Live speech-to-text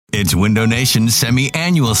It's Window Nation's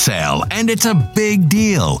semi-annual sale, and it's a big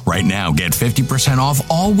deal. Right now, get 50% off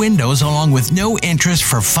all windows along with no interest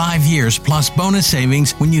for 5 years plus bonus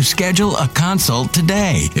savings when you schedule a consult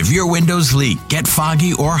today. If your windows leak, get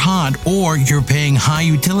foggy or hot, or you're paying high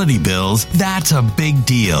utility bills, that's a big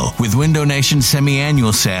deal. With Window Nation's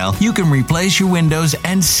semi-annual sale, you can replace your windows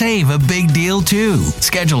and save a big deal too.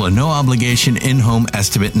 Schedule a no-obligation in-home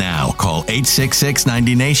estimate now. Call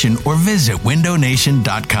 866-90-NATION or visit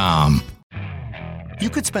windownation.com. You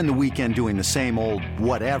could spend the weekend doing the same old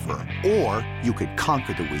whatever, or you could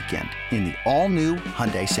conquer the weekend in the all-new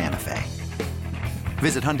Hyundai Santa Fe.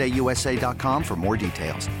 Visit HyundaiUSA.com for more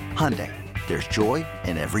details. Hyundai, there's joy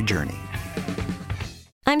in every journey.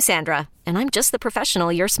 I'm Sandra, and I'm just the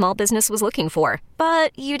professional your small business was looking for.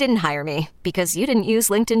 But you didn't hire me because you didn't use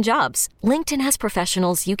LinkedIn Jobs. LinkedIn has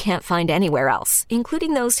professionals you can't find anywhere else,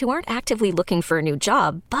 including those who aren't actively looking for a new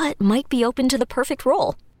job, but might be open to the perfect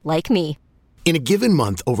role, like me. In a given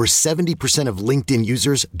month, over 70% of LinkedIn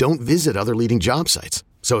users don't visit other leading job sites.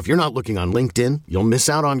 So if you're not looking on LinkedIn, you'll miss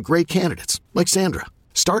out on great candidates like Sandra.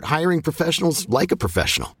 Start hiring professionals like a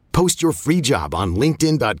professional. Post your free job on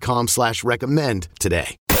linkedin.com/recommend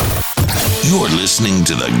today. You're listening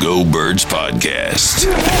to the Go Birds podcast.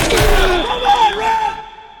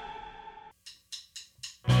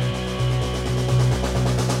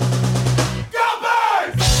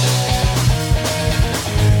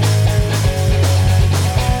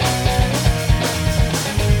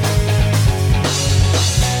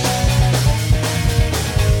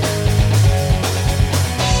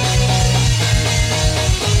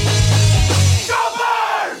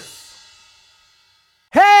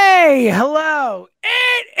 Hey, hello.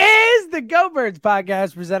 It is the Go Birds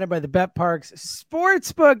podcast presented by the Bet Parks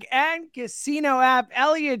Sportsbook and Casino app.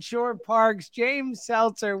 Elliot Shore Parks, James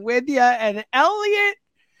Seltzer with you. And Elliot,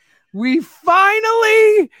 we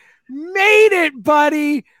finally made it,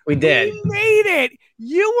 buddy. We did. We made it.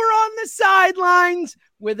 You were on the sidelines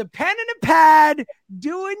with a pen and a pad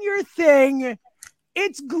doing your thing.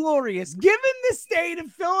 It's glorious. Given the state of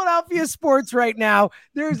Philadelphia sports right now,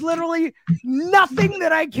 there's literally nothing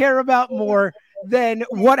that I care about more than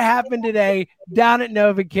what happened today down at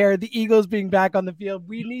NovaCare, the Eagles being back on the field.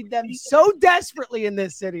 We need them so desperately in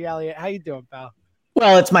this city, Elliot. How you doing, pal?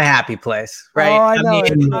 Well, it's my happy place, right?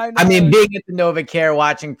 Oh, I mean, being at the NovaCare,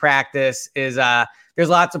 watching practice is there's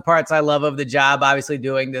lots of parts I love of the job. Obviously,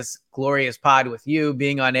 doing this glorious pod with you,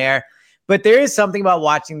 being on air. But there is something about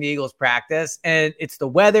watching the Eagles practice, and it's the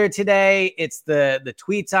weather today. It's the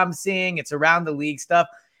tweets I'm seeing. It's around the league stuff.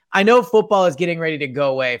 I know football is getting ready to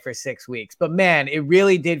go away for 6 weeks, but man, it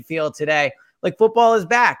really did feel today like football is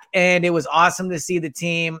back. And it was awesome to see the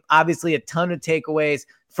team. Obviously, a ton of takeaways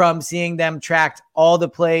from seeing them tracked all the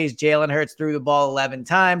plays. Jalen Hurts threw the ball 11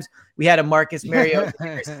 times. We had a Marcus Mariota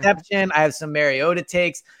interception. I have some Mariota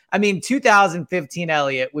takes. I mean, 2015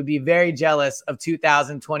 Elliott would be very jealous of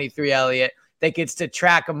 2023 Elliott that gets to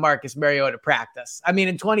track a Marcus Mariota practice. I mean,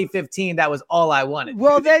 in 2015, that was all I wanted.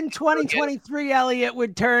 Well, then 2023 Elliott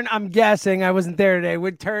would turn, I'm guessing, I wasn't there today,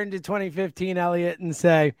 would turn to 2015 Elliott and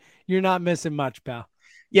say, you're not missing much, pal.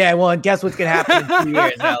 Yeah, well, and guess what's going to happen in 2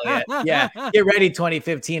 years, Elliott? Yeah, get ready,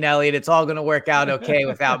 2015 Elliott. It's all going to work out okay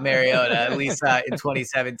without Mariota, at least in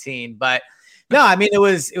 2017. But no, I mean, it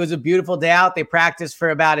was a beautiful day out. They practiced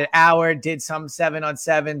for about an hour, did some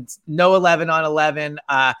 7-on-7, no 11-on-11.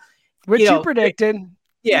 Which you predicted.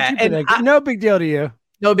 Yeah. And no big deal to you.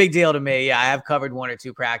 No big deal to me. Yeah, I have covered 1 or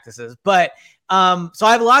 2 practices. But so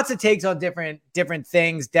I have lots of takes on different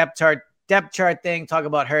things, depth chart thing, talk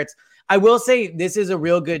about Hurts. I will say this is a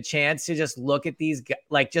real good chance to just look at these,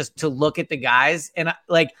 just to look at the guys. And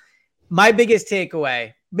my biggest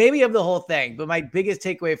takeaway, maybe of the whole thing, but my biggest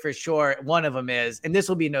takeaway for sure, one of them is, and this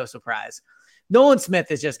will be no surprise, Nolan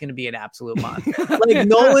Smith is just going to be an absolute monster.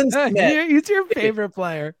 Nolan Smith. He's your favorite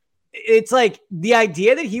player. It's like the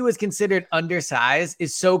idea that he was considered undersized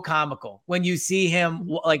is so comical when you see him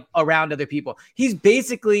around other people. He's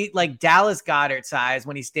basically like Dallas Goedert size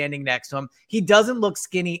when he's standing next to him. He doesn't look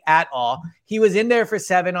skinny at all. He was in there for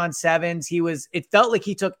 7-on-7s. It felt like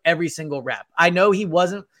he took every single rep. I know he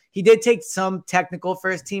did take some technical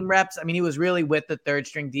first team reps. I mean, he was really with the third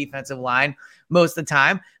string defensive line most of the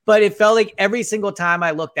time, but it felt like every single time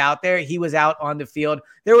I looked out there, he was out on the field.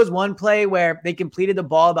 There was one play where they completed the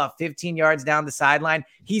ball about 15 yards down the sideline.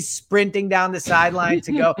 He's sprinting down the sideline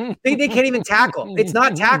to go. They can't even tackle. It's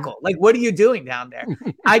not tackle. What are you doing down there?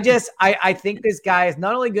 I think this guy is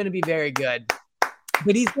not only going to be very good,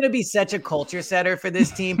 but he's going to be such a culture setter for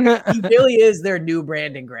this team. He really is their new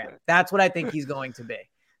Brandon Graham. That's what I think he's going to be.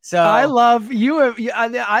 So I love you.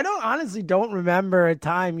 I don't remember a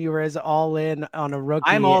time you were as all in on a rookie.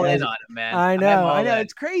 I'm all in on him, man. I know. In.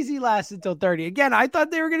 It's crazy. Lasted until 30. Again, I thought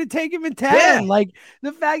they were going to take him at 10. Yeah. Like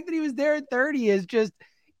the fact that he was there at 30 is just,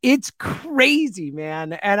 it's crazy,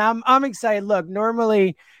 man. And I'm excited. Look,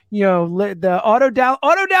 normally, the auto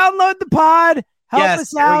download the pod. Help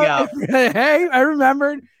us out. Hey, I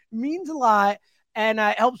remembered. It means a lot. And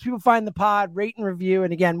it helps people find the pod, rate and review.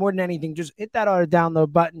 And again, more than anything, just hit that auto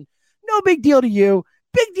download button. No big deal to you.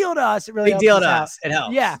 Big deal to us. It really big deal to us. us. It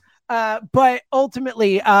helps. Yeah. But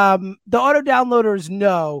ultimately, the auto downloaders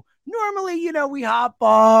know. Normally, we hop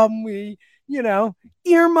on,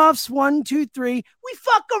 earmuffs 1, 2, 3. We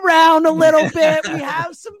fuck around a little bit. We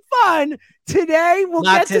have some fun. Today, we'll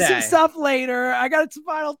get to some stuff later. I got some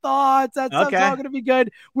final thoughts. That stuff's all going to be good.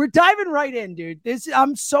 We're diving right in, dude.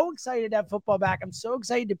 I'm so excited to have football back. I'm so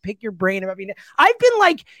excited to pick your brain about me. I've been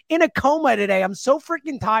like in a coma today. I'm so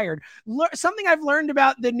freaking tired. Something I've learned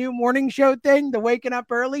about the new morning show thing, the waking up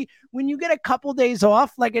early, when you get a couple days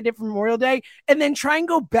off, like I did for Memorial Day, and then try and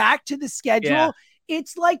go back to the schedule,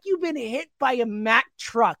 it's like you've been hit by a Mack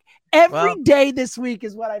truck. Every day this week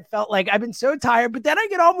is what I felt like. I've been so tired, but then I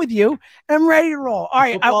get on with you and I'm ready to roll. All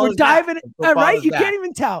right, we're diving. All right, you can't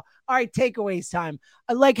even tell. All right, takeaways time.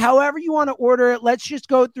 Like however you want to order it. Let's just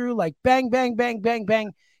go through like bang, bang, bang, bang,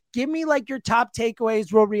 bang. Give me like your top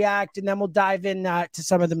takeaways. We'll react and then we'll dive in to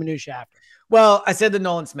some of the minutia after. Well, I said the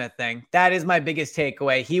Nolan Smith thing. That is my biggest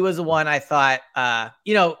takeaway. He was the one I thought,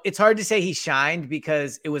 it's hard to say he shined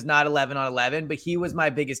because it was not 11 on 11, but he was my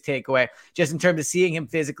biggest takeaway just in terms of seeing him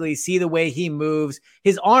physically, see the way he moves.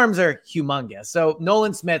 His arms are humongous. So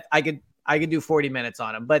Nolan Smith, I could do 40 minutes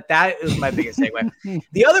on him, but that is my biggest takeaway.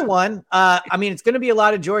 The other one, it's going to be a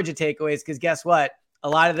lot of Georgia takeaways because guess what? A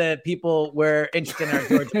lot of the people were interested in our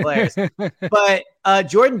Georgia players, but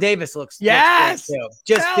Jordan Davis looks great too.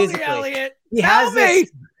 Just Tell physically, me, Elliot. He has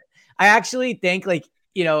this. I actually think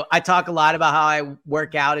I talk a lot about how I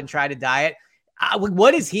work out and try to diet.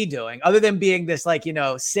 What is he doing other than being this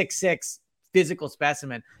 6'6" physical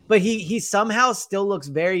specimen? But he somehow still looks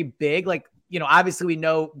very big. Obviously we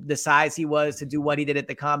know the size he was to do what he did at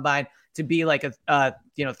the combine, to be like a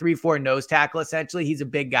 3-4 nose tackle. Essentially, he's a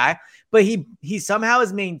big guy, but he somehow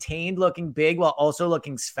has maintained looking big while also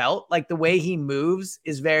looking svelte. Like the way he moves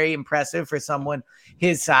is very impressive for someone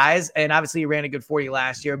his size. And obviously he ran a good 40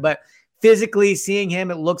 last year, but physically seeing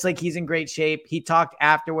him, it looks like he's in great shape. He talked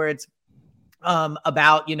afterwards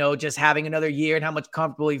about, just having another year and how much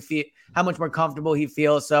more comfortable he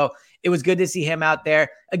feels. So it was good to see him out there.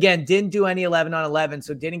 Again, didn't do any 11 on 11,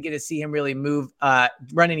 so didn't get to see him really move,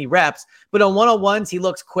 run any reps. But on one-on-ones, he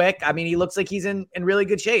looks quick. He looks like he's in really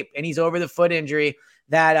good shape, and he's over the foot injury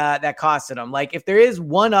that costed him. Like, if there is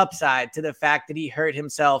one upside to the fact that he hurt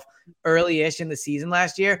himself early-ish in the season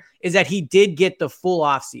last year, is that he did get the full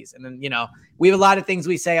off season. And, we have a lot of things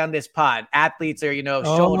we say on this pod. Athletes are,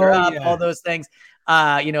 shoulder up, all those things.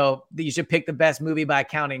 You should pick the best movie by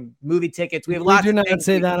counting movie tickets. We have lots of things. We do not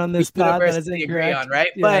say that on this pod. That is agree on, right?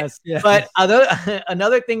 Yes, but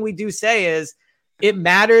another thing we do say is it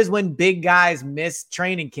matters when big guys miss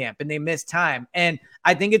training camp and they miss time. And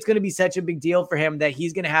I think it's going to be such a big deal for him that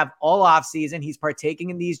he's going to have all off season. He's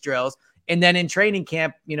partaking in these drills. And then in training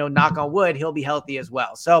camp, knock on wood, he'll be healthy as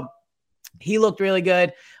well. So he looked really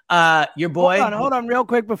good. Your boy. Hold on real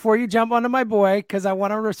quick before you jump onto my boy, because I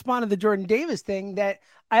want to respond to the Jordan Davis thing that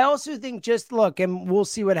I also think just look, and we'll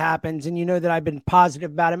see what happens. And that I've been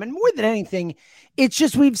positive about him. And more than anything, it's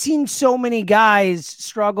just we've seen so many guys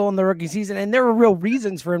struggle in the rookie season, and there were real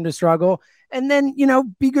reasons for him to struggle and then,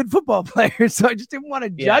 be good football players. So I just didn't want to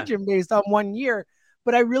judge him based on 1 year.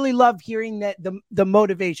 But I really love hearing that the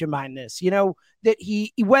motivation behind this, that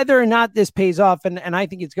he, whether or not this pays off, and I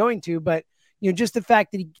think it's going to, but just the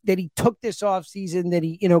fact that he took this off season, that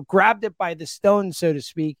he, grabbed it by the stone, so to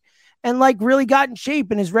speak, and really got in shape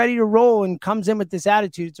and is ready to roll and comes in with this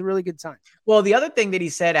attitude. It's a really good sign. Well, the other thing that he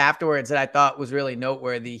said afterwards that I thought was really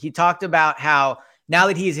noteworthy, he talked about how now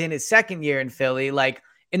that he's in his second year in Philly,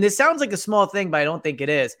 and this sounds like a small thing, but I don't think it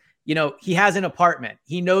is. He has an apartment.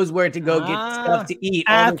 He knows where to go get stuff to eat.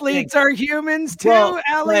 Athletes are humans too,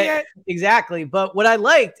 Elliot. Exactly. But what I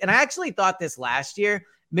liked, and I actually thought this last year,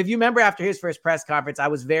 if you remember after his first press conference, I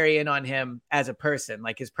was very in on him as a person,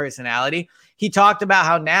 like his personality. He talked about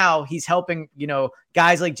how now he's helping,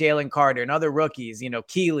 guys like Jalen Carter and other rookies,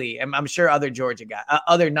 Keeley, and I'm sure other Georgia guys,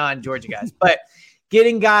 other non-Georgia guys, but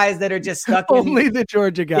getting guys that are just stuck in only the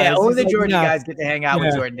Georgia guys. Yeah, only the Georgia guys get to hang out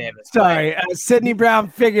with Jordan Davis. Sorry, Sidney Brown,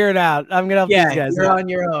 figure it out. I'm gonna help these guys. You're on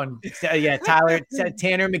your own.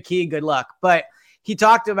 Tanner McKee, good luck. But he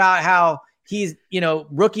talked about how he's,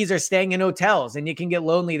 rookies are staying in hotels and you can get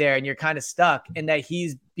lonely there and you're kind of stuck, and that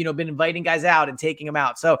he's, been inviting guys out and taking them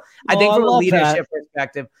out. So I think from a leadership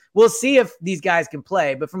perspective, we'll see if these guys can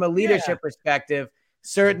play, but from a leadership perspective,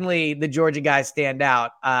 certainly the Georgia guys stand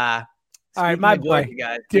out. All right, my boy,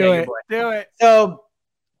 guys. Do it. So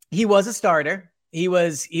he was a starter. He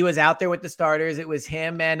was out there with the starters. It was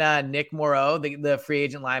him and Nick Moreau, the free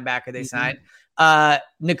agent linebacker they signed.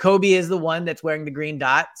 Nakobe is the one that's wearing the green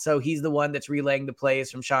dot. So he's the one that's relaying the plays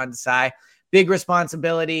from Sean Desai. Big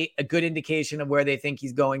responsibility, a good indication of where they think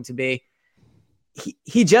he's going to be.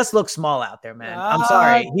 He just looks small out there, man. I'm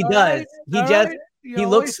sorry. He does. He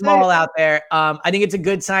looks small out there. I think it's a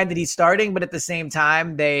good sign that he's starting, but at the same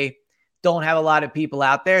time, they don't have a lot of people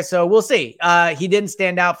out there. So we'll see. He didn't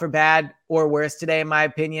stand out for bad or worse today, in my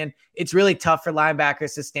opinion. It's really tough for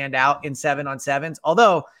linebackers to stand out in 7-on-7s,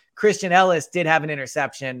 although Christian Ellis did have an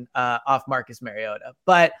interception off Marcus Mariota.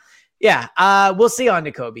 But yeah, we'll see on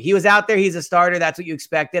Nakobe. He was out there. He's a starter. That's what you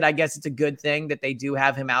expected. I guess it's a good thing that they do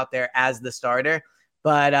have him out there as the starter,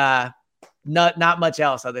 but not much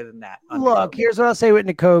else other than that. Look, here's what I'll say with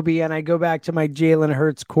Nakobe, and I go back to my Jalen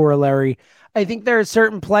Hurts corollary. I think there are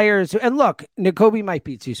certain players and look, Nakobe might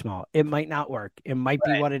be too small. It might not work. It might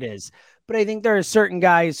be what it is. But I think there are certain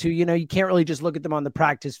guys who, you can't really just look at them on the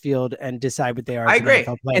practice field and decide what they are. I agree.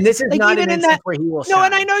 And this is not an instance where he will shine. No,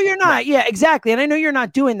 and I know you're not. Yeah, exactly. And I know you're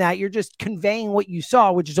not doing that. You're just conveying what you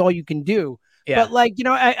saw, which is all you can do. Yeah. But I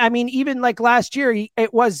mean, even like last year,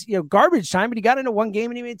 it was, garbage time, but he got into one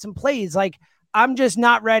game and he made some plays. Like, I'm just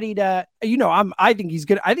not ready to, I think he's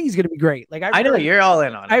good. I think he's going to be great. Like, I know you're all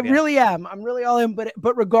in on him. I really am. I'm really all in, but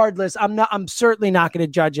regardless, I'm certainly not going to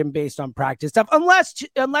judge him based on practice stuff unless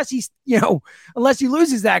he's, unless he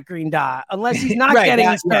loses that green dot, unless he's not getting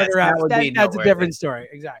a starter out. That's a different story.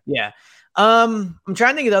 Exactly. Yeah. I'm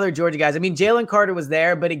trying to think of the other Georgia guys. I mean, Jalen Carter was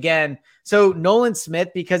there, but again, so Nolan Smith,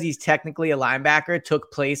 because he's technically a linebacker,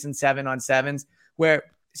 took place in 7-on-7s where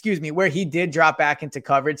he did drop back into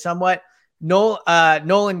coverage somewhat.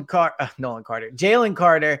 Jalen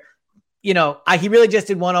Carter, he really just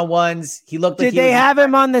did one-on-ones. He looked like they have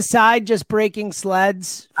him on the side just breaking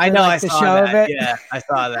sleds? I know, I saw that. Yeah, I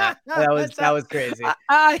saw that. That was crazy.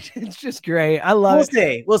 It's just great. I love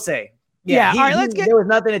it. We'll see. Yeah. All right. There was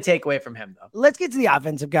nothing to take away from him, though. Let's get to the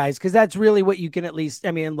offensive guys, because that's really what you can at least.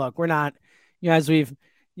 I mean, look, we're not, as we've,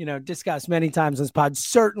 discussed many times on this pod,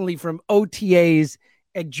 certainly from OTAs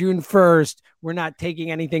at June 1st, we're not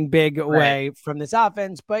taking anything big away from this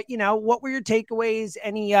offense. But, what were your takeaways?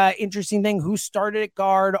 Any interesting thing? Who started at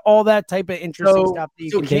guard? All that type of interesting stuff that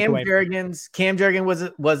you can take away. Cam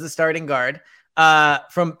Jurgens was the starting guard.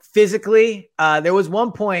 From physically, there was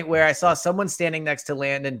one point where I saw someone standing next to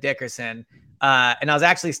Landon Dickerson, and I was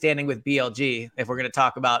actually standing with BLG, if we're going to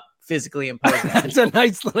talk about physically imposing. That's a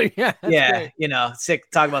nice little, talk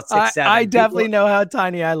about 6'7". I definitely know how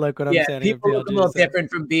tiny I look when I'm standing with BLG. People look a little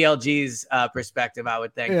different from BLG's perspective, I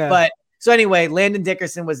would think. Yeah. But so anyway, Landon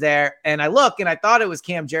Dickerson was there, and I thought it was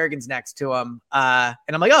Cam Jurgens next to him. And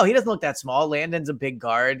I'm like, oh, he doesn't look that small. Landon's a big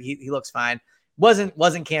guard. He looks fine. Wasn't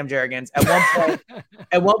Cam Jurgens.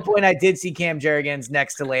 At one point I did see Cam Jurgens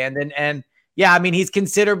next to Landon, and yeah, I mean, he's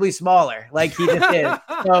considerably smaller. Like, he just is.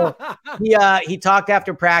 So he talked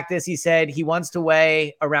after practice. He said he wants to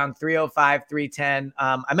weigh around 305, 310.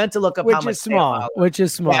 I meant to look up how much which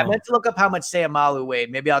is small. Yeah, I meant to look up how much Sayamalu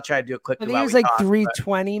weighed. Maybe I'll try to do a quick. I think it was like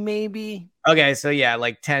 320 maybe. Okay, so yeah,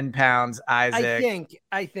 like 10 pounds, Isaac.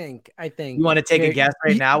 I think. You want to take a guess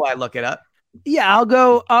right now while I look it up? Yeah, I'll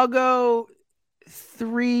go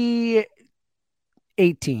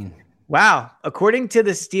 318. Wow. According to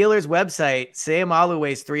the Steelers website, Sayamalu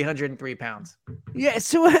weighs 303 pounds. Yeah.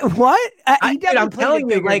 So what? I'm telling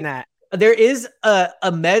you, like, that. There is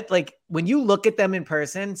a med, like, when you look at them in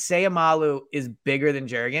person, Sayamalu is bigger than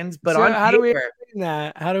Jurgens, but on how do we explain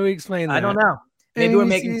that? How do we explain that? I don't know. Maybe we're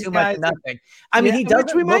making too much of nothing. I mean, he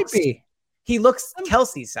doesn't look, he looks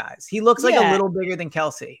Kelsey's size. He looks like a little bigger than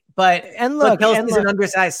Kelsey, but Kelsey's an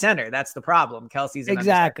undersized center. That's the problem. Kelsey's an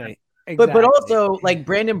undersized center. But also, like,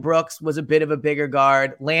 Brandon Brooks was a bit of a bigger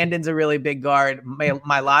guard. Landon's a really big guard.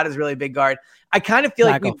 Mailata's really big guard. I kind of feel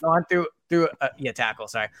like we've gone through tackle.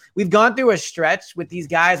 Sorry. We've gone through a stretch with these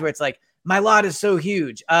guys where it's like, Mailata is so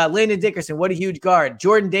huge. Landon Dickerson, what a huge guard.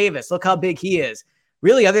 Jordan Davis, look how big he is.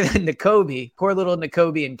 Really, other than Nakobe, poor little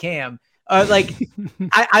Nakobe and Cam, like,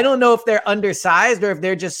 I don't know if they're undersized or if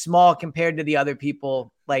they're just small compared to the other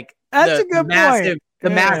people. Like, that's a good point. The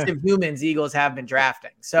massive humans Eagles have been drafting.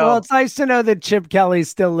 So, well, it's nice to know that Chip Kelly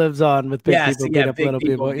still lives on with big people beat up little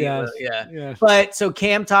people. Yeah. But so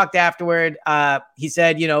Cam talked afterward. He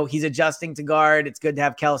said, he's adjusting to guard. It's good to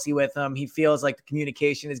have Kelsey with him. He feels like the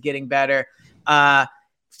communication is getting better.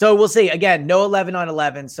 So we'll see. Again, no 11 on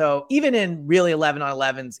 11. So even in really 11 on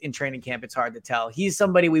 11s in training camp, it's hard to tell. He's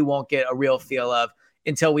somebody we won't get a real feel of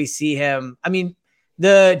until we see him. I mean,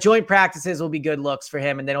 the joint practices will be good looks for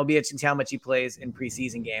him, and then it'll be interesting to see how much he plays in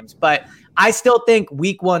preseason games. But I still think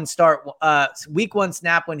week one snap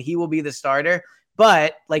when he will be the starter.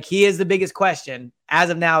 But like, he is the biggest question as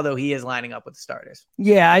of now, though. He is lining up with the starters.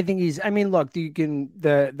 Yeah, I think look, you can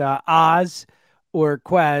the Oz or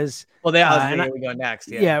Quez. Well, we go next.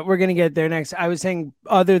 Yeah, we're gonna get there next. I was saying,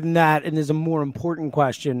 other than that, and there's a more important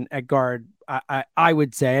question at guard. I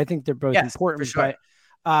would say I think they're both important, for sure.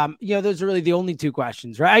 But those are really the only two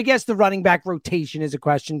questions, right? I guess the running back rotation is a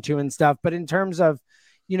question too and stuff, but in terms of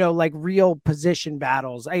like real position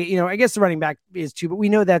battles, I guess the running back is too, but we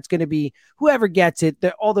know that's going to be whoever gets it.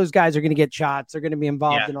 All those guys are going to get shots. They're going to be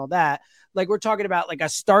involved in all that. Like, we're talking about like a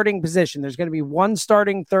starting position. There's going to be one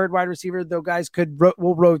starting third wide receiver, though guys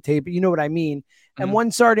will rotate, but you know what I mean. And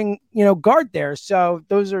one starting, guard there. So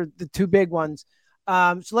those are the two big ones.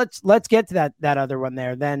 So let's get to that other one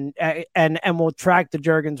there then, and we'll track the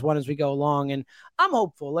Juergens one as we go along. And I'm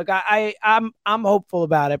hopeful. Like I'm hopeful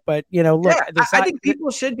about it, but look, I think people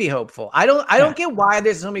should be hopeful. I don't get why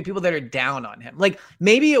there's so many people that are down on him. Like,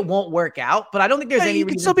 maybe it won't work out, but I don't think there's any reason.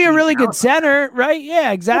 He could still be a really good center, right?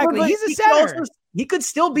 Yeah, exactly. Yeah, he's a center. He could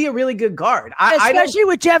still be a really good guard. Especially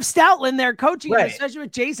with Jeff Stoutland there coaching, right. Especially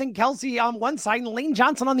with Jason Kelsey on one side and Lane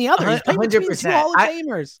Johnson on the other. He's 100%. Two Hall of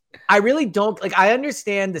Famers. I really don't I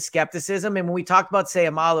understand the skepticism. And when we talked about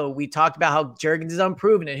Sayamalo, we talked about how Juergens is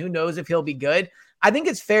unproven and who knows if he'll be good. I think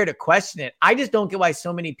it's fair to question it. I just don't get why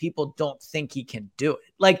so many people don't think he can do it.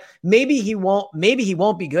 Like, maybe he won't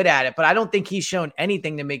be good at it, but I don't think he's shown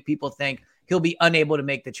anything to make people think he'll be unable to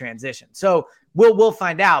make the transition. So we'll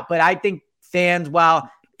find out. But I think fans,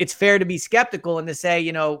 while it's fair to be skeptical and to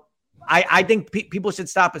say, I think people should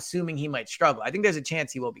stop assuming he might struggle. I think there's a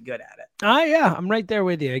chance he will be good at it. Yeah, I'm right there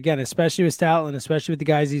with you. Again, especially with Stoutland, especially with the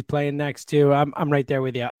guys he's playing next to. I'm right there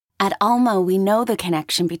with you. At Alma, we know the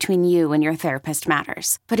connection between you and your therapist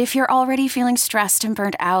matters. But if you're already feeling stressed and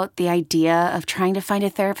burnt out, the idea of trying to find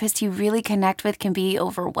a therapist you really connect with can be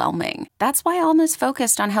overwhelming. That's why Alma's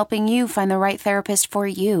focused on helping you find the right therapist for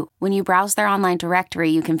you. When you browse their online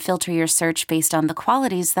directory, you can filter your search based on the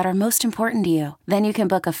qualities that are most important to you. Then you can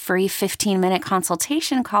book a free 15-minute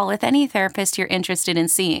consultation call with any therapist you're interested in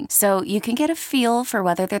seeing, so you can get a feel for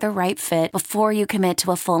whether they're the right fit before you commit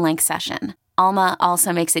to a full-length session. Alma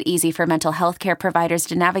also makes it easy for mental health care providers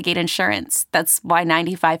to navigate insurance. That's why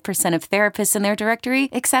 95% of therapists in their directory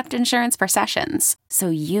accept insurance for sessions, so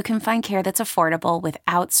you can find care that's affordable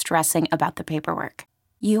without stressing about the paperwork.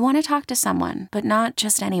 You want to talk to someone, but not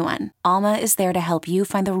just anyone. Alma is there to help you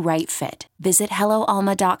find the right fit. Visit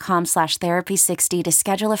helloalma.com/therapy60 to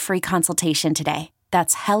schedule a free consultation today.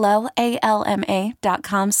 That's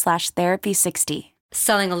helloalma.com/therapy60.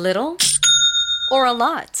 Selling a little or a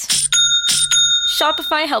lot?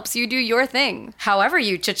 Shopify helps you do your thing, however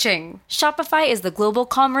you cha-ching. Shopify is the global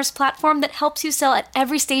commerce platform that helps you sell at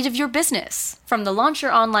every stage of your business. From the launch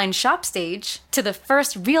your online shop stage, to the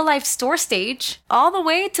first real-life store stage, all the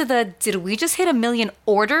way to the did we just hit 1 million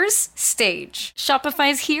orders stage.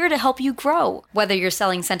 Shopify is here to help you grow. Whether you're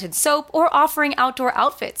selling scented soap or offering outdoor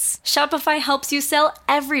outfits, Shopify helps you sell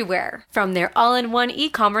everywhere. From their all-in-one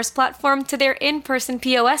e-commerce platform to their in-person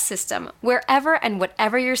POS system, wherever and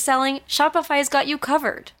whatever you're selling, Shopify's got you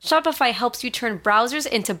covered. Shopify helps you turn browsers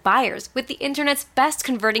into buyers with the internet's best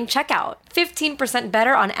converting checkout. 15%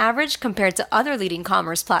 better on average compared to other leading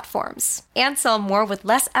commerce platforms. And sell more with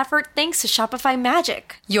less effort thanks to Shopify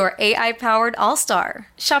Magic, your AI-powered all-star.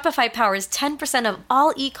 Shopify powers 10% of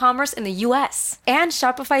all e-commerce in the US. And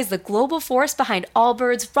Shopify is the global force behind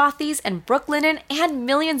Allbirds, Rothy's, and Brooklinen, and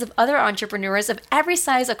millions of other entrepreneurs of every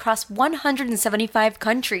size across 175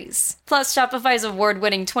 countries. Plus, Shopify's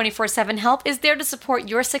award-winning 24/7 help is there to support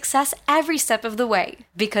your success every step of the way.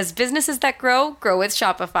 Because businesses that grow with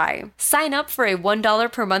Shopify. Sign up for a $1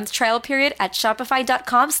 per month trial period at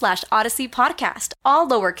shopify.com/Odyssey Podcast, all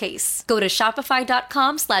lowercase. Go to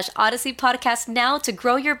shopify.com/Odyssey Podcast now to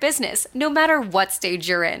grow your business, no matter what stage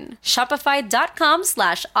you're in.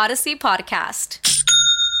 Shopify.com/Odyssey Podcast.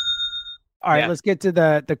 All right, let's get to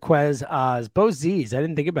the Quez Oz. Both Z's. I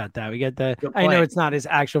didn't think about that. We get I know it's not his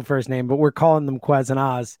actual first name, but we're calling them Quez and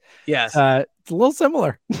Oz. Yes. It's a little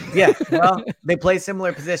similar. Yeah. Well, they play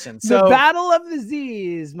similar positions. So the battle of the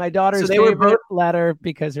Z's, my daughter's favorite letter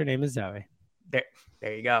because her name is Zoe.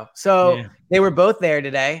 There you go. So they were both there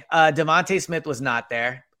today. Devontae Smith was not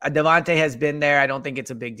there. Devontae has been there. I don't think it's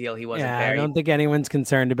a big deal. He wasn't there. I don't think anyone's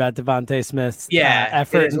concerned about Devontae Smith's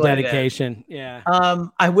effort and dedication. Yeah.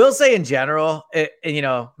 I will say in general,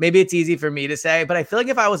 maybe it's easy for me to say, but I feel like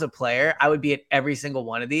if I was a player, I would be at every single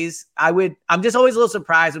one of these. I'm just always a little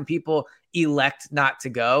surprised when people elect not to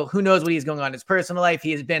go. Who knows what he's going on in his personal life?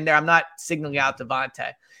 He has been there. I'm not signaling out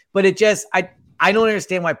Devontae, but I don't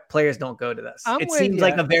understand why players don't go to this. It seems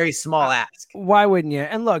like a very small ask. Why wouldn't you?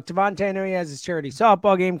 And look, Devontae, I know he has his charity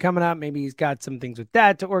softball game coming up. Maybe he's got some things with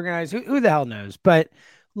that to organize. Who the hell knows? But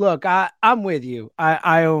look, I'm with you.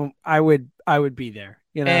 I would be there.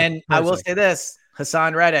 And I will say this: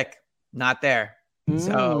 Hassan Reddick, not there.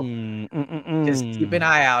 So just keep an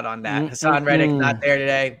eye out on that. Hassan Reddick not there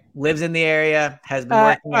today. Lives in the area. Has been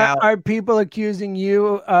working out. Are people accusing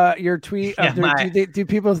you? Your tweet? Do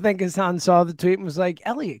people think Hassan saw the tweet and was like,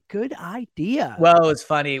 "Elliot, good idea"? Well, it's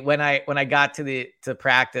funny when I got to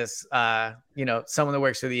practice. Someone that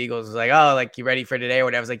works for the Eagles was like, "Oh, like you ready for today or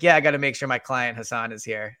whatever?" I was like, "Yeah, I got to make sure my client Hassan is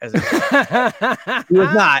here." He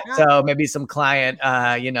was not. So maybe some client,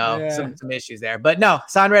 some issues there. But no,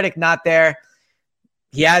 Hassan Reddick not there.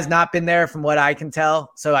 He has not been there from what I can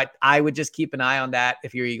tell. So I would just keep an eye on that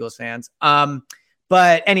if you're Eagles fans.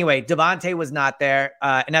 But anyway, Devontae was not there.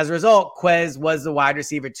 And as a result, Quez was the wide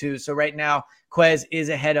receiver too. So right now, Quez is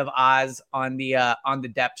ahead of Oz on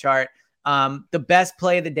the depth chart. The best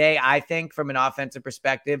play of the day, I think, from an offensive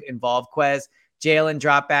perspective, involved Quez. Jalen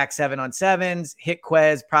dropped back 7-on-7s, hit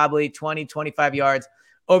Quez probably 20, 25 yards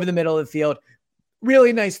over the middle of the field.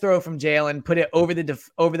 Really nice throw from Jalen, put it over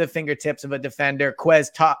the fingertips of a defender. Quez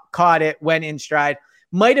caught it, went in stride.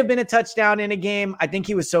 Might have been a touchdown in a game. I think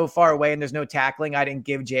he was so far away and there's no tackling. I didn't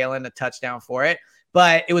give Jalen a touchdown for it,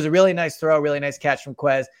 but it was a really nice throw, really nice catch from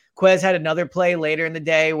Quez. Quez had another play later in the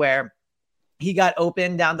day where he got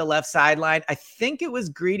open down the left sideline. I think it was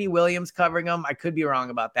Greedy Williams covering him. I could be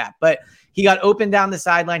wrong about that, but he got open down the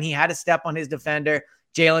sideline. He had a step on his defender.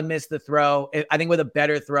 Jalen missed the throw. I think with a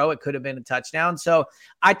better throw, it could have been a touchdown. So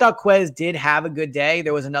I thought Quez did have a good day.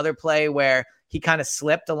 There was another play where he kind of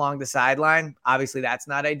slipped along the sideline. Obviously, that's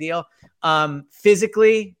not ideal.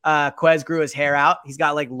 Physically, Quez grew his hair out. He's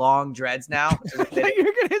got like long dreads now. You're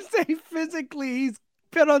going to say physically he's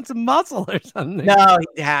put on some muscle or something. No,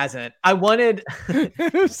 he hasn't. I wanted...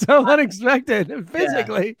 It was so unexpected.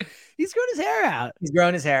 Physically, he's grown his hair out. He's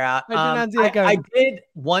grown his hair out. I did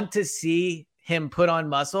want to see him put on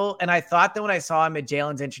muscle. And I thought that when I saw him at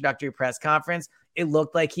Jalen's introductory press conference, it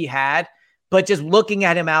looked like he had, but just looking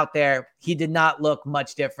at him out there, he did not look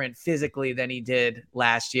much different physically than he did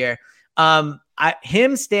last year.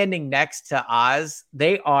 Him standing next to Oz,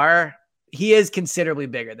 he is considerably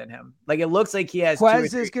bigger than him. Like it looks like he has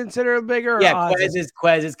Quez is considerably bigger. Yeah,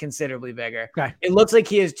 Quez is considerably bigger. Okay. It looks like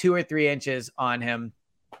he has 2 or 3 inches on him.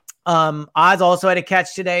 Oz also had a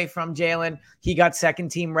catch today from Jalen. He got second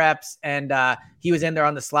team reps and he was in there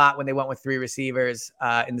on the slot when they went with 3 receivers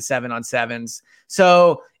in the 7-on-7s.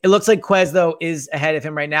 So it looks like Quez though is ahead of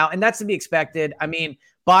him right now. And that's to be expected. I mean,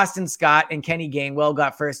 Boston Scott and Kenny Gainwell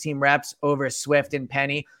got first team reps over Swift and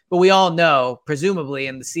Penny, but we all know presumably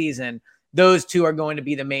in the season, those 2 are going to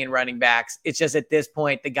be the main running backs. It's just at this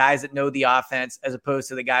point, the guys that know the offense as opposed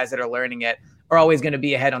to the guys that are learning it are always going to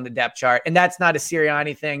be ahead on the depth chart. And that's not a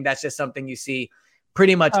Sirianni thing. That's just something you see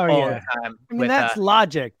pretty much all the time. I mean, that's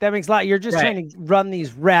logic. That makes a lot. You're just trying to run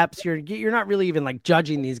these reps. You're not really even like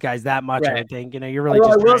judging these guys that much. Right. I think, you're really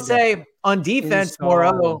just I will say on defense,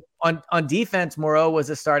 Moreau was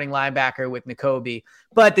a starting linebacker with Nakobe,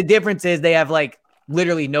 but the difference is they have like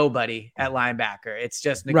literally nobody at linebacker. It's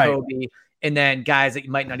just Nakobe and then guys that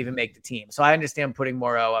you might not even make the team. So I understand putting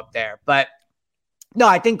Moreau up there, but no,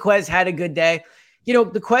 I think Quez had a good day. The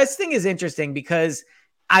Quez thing is interesting because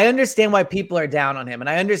I understand why people are down on him. And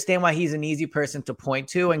I understand why he's an easy person to point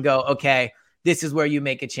to and go, okay, this is where you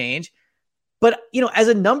make a change. But, as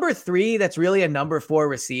a number 3, that's really a number 4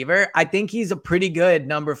 receiver. I think he's a pretty good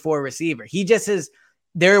number 4 receiver. He just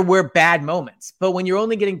there were bad moments, but when you're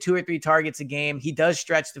only getting 2 or 3 targets a game, he does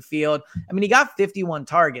stretch the field. I mean, he got 51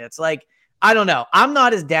 targets. Like, I don't know. I'm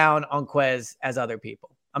not as down on Quez as other people.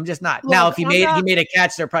 I'm just not. Look, now, if he made a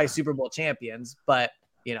catch, they're probably Super Bowl champions, but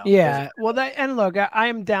Yeah. Well, I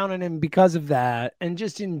am down on him because of that. And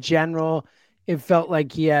just in general, it felt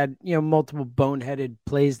like he had, multiple boneheaded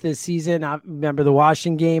plays this season. I remember the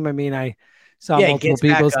Washington game. I mean, I saw multiple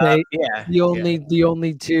people say the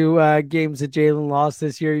only 2 games that Jalen lost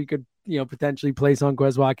this year, you could, potentially place on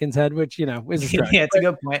Quez Watkins' head, which, is a stretch. Yeah, it's a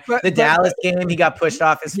good point. The Dallas game, he got pushed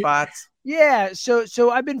off his spots. Yeah,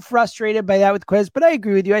 so I've been frustrated by that with Quez, but I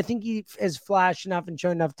agree with you. I think he has flashed enough and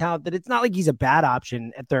shown enough talent that it's not like he's a bad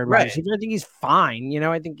option at third wide receiver. I think he's fine.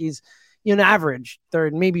 I think he's an average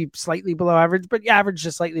third, maybe slightly below average, but average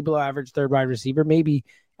to slightly below average third wide receiver, maybe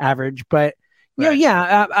average, but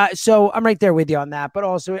so I'm right there with you on that. But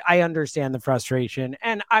also, I understand the frustration,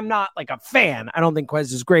 and I'm not like a fan. I don't think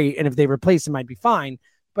Quez is great, and if they replace him, I'd be fine.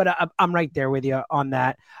 But I'm right there with you on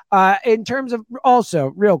that. In terms of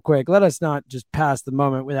also, real quick, let us not just pass the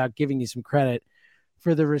moment without giving you some credit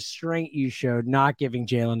for the restraint you showed, not giving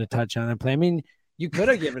Jalen a touchdown that play. I mean, you could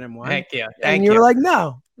have given him one. Thank you. And you were like,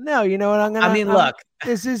 no, you know what I'm going to, look,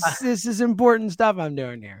 this is important stuff I'm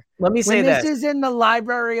doing here. Let me say this is in the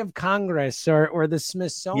Library of Congress or the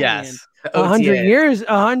Smithsonian, yes,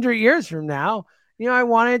 100 years from now, I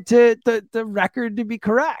wanted the record to be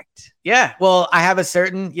correct. Yeah. Well, I have a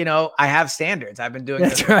certain, I have standards. I've been doing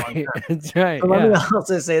this for a long time. That's right. But let me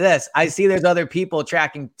also say this. I see there's other people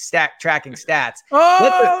tracking stats.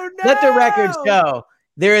 Oh, let the record show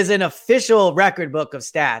there is an official record book of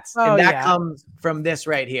stats, and that comes from this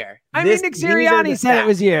right here. Nick Sirianni said it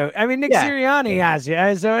was you. Nick Sirianni has you.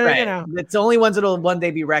 So, it's the only ones that'll one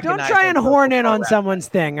day be recognized. Don't try and horn in on someone's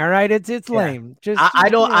thing. All right. It's lame. I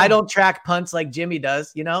don't track punts like Jimmy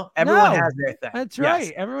does. Everyone has their thing. That's right.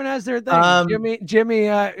 Yes. Everyone has their thing.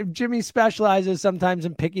 Jimmy specializes sometimes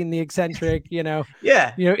in picking the eccentric,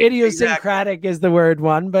 idiosyncratic is the word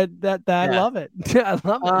one, but I love it. I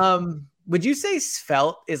love it. Would you say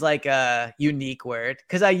svelte is like a unique word?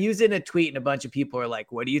 Because I use it in a tweet and a bunch of people are like,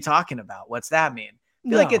 what are you talking about? What's that mean? I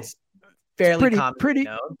feel like it's fairly common. Pretty,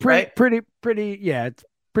 yeah, it's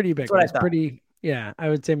pretty big. It's pretty, yeah. I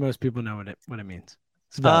would say most people know what it means.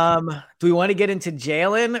 Svelte. Do we want to get into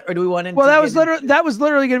Jalen or do we want to? Well, that was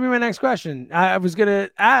literally going to be my next question. I was going to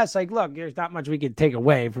ask, like, look, there's not much we could take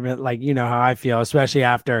away from it. Like, how I feel, especially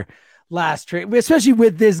after especially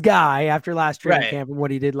with this guy after last training camp and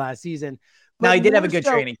what he did last season. But now he did have a good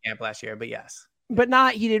training camp last year, but yes. But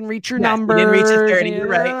he didn't reach your number. He didn't reach his 30. You're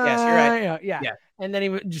right. Yes, you're right. Yeah. And then he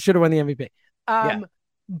should have won the MVP.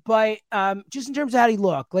 But just in terms of how he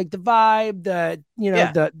looked, like the vibe, the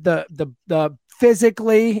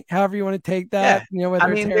physically, however you want to take that,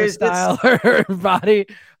 whether it's hairstyle or body,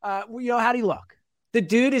 how'd he look? The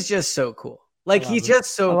dude is just so cool. Like, he's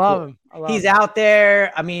just so cool. He's out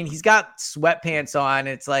there. He's got sweatpants on.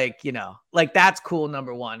 It's like, that's cool,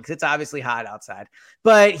 number one, because it's obviously hot outside.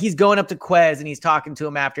 But he's going up to Quez and he's talking to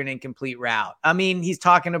him after an incomplete route. He's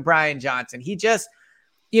talking to Brian Johnson. He just,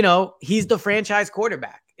 he's the franchise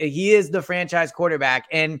quarterback. He is the franchise quarterback,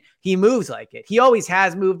 and he moves like it. He always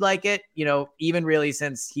has moved like it, even really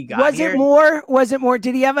since he got here. Was it more?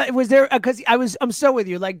 Did he have was there? Because I'm so with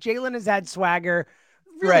you. Like, Jalen has had swagger.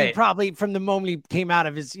 Really, probably from the moment he came out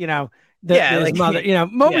of his, his mother,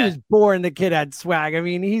 moment he was born, the kid had swag.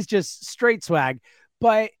 He's just straight swag.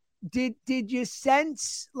 But did you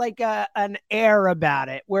sense like an air about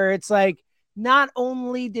it where it's like, not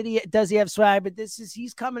only does he have swag, but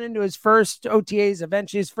he's coming into his first OTAs,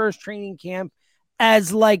 eventually his first training camp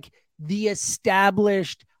as like the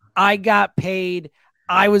established, I got paid,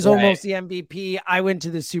 I was almost the MVP, I went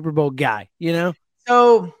to the Super Bowl guy,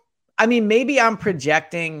 So maybe I'm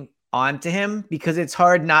projecting onto him because it's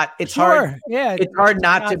hard not to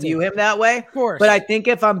view him that way. Of course. But I think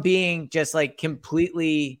if I'm being just like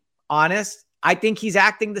completely honest, I think he's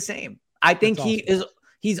acting the same. I think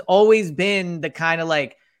he's always been the kind of,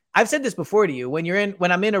 like, I've said this before to you,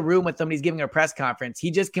 when I'm in a room with somebody, he's giving a press conference, he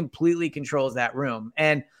just completely controls that room.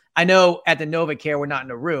 And I know at the NovaCare, we're not in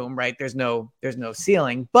a room, right? There's no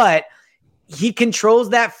ceiling, but he controls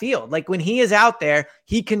that field. Like, when he is out there,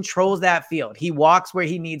 he controls that field. He walks where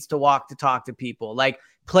he needs to walk to talk to people. Like,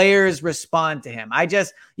 players respond to him. I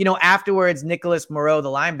just, afterwards, Nicholas Moreau, the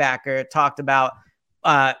linebacker, talked about,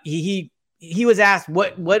 he was asked,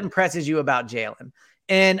 what impresses you about Jalen?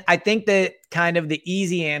 And I think that kind of the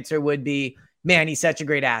easy answer would be, man, he's such a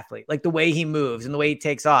great athlete. Like, the way he moves and the way he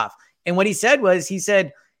takes off. And what he said,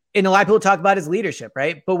 and a lot of people talk about his leadership,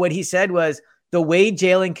 right? But what he said was, the way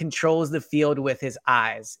Jalen controls the field with his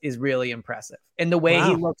eyes is really impressive. And the way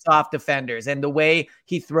he looks off defenders and the way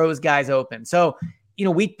he throws guys open. So,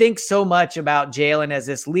 we think so much about Jalen as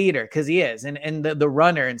this leader, because he is, and the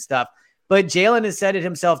runner and stuff. But Jalen has said it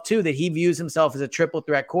himself too, that he views himself as a triple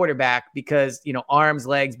threat quarterback because, arms,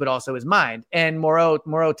 legs, but also his mind. And Moreau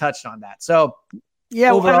touched on that. So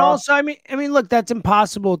yeah, overall, and also, look, that's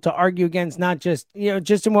impossible to argue against, not just,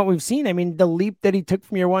 just in what we've seen. The leap that he took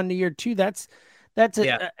from year 1 to year 2, I was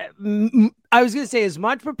going to say as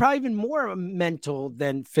much, but probably even more mental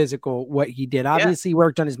than physical, what he did. Obviously, he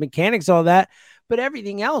worked on his mechanics, all that, but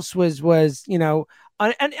everything else was, and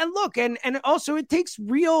look, and also it takes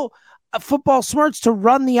real football smarts to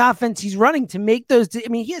run the offense he's running, to make those. I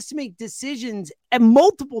mean, he has to make decisions and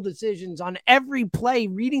multiple decisions on every play,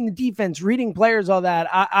 reading the defense, reading players, all that.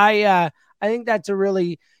 I think that's a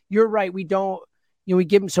really, you're right. We don't, we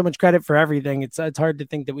give him so much credit for everything. It's hard to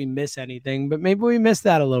think that we miss anything, but maybe we missed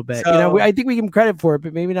that a little bit. So, I think we give him credit for it,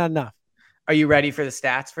 but maybe not enough. Are you ready for the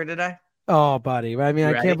stats for today? Oh, buddy. I mean,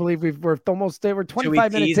 I can't believe we're almost there. We're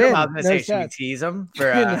 25 minutes in. I was going to say, should we tease them?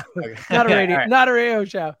 For, not a radio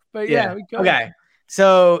show, but yeah. We go. Okay.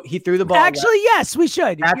 So he threw the ball. Actually, yes, we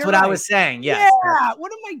should. That's what I was saying. Yes. Yeah.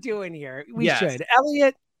 What am I doing here? We should.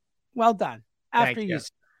 Elliot, well done. After you.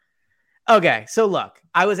 Okay. So look,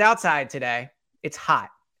 I was outside today. It's hot.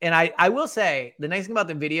 And I will say the nice thing about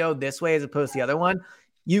the video this way as opposed to the other one,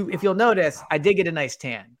 if you'll notice, I did get a nice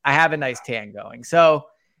tan. I have a nice tan going. So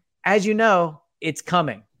as you know, it's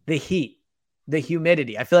coming. The heat, the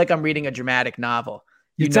humidity. I feel like I'm reading a dramatic novel.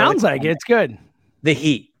 It sounds like it's good. The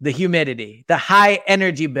heat, the humidity, the high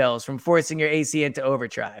energy bills from forcing your AC into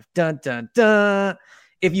overdrive. Dun, dun, dun.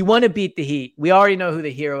 If you want to beat the heat, we already know who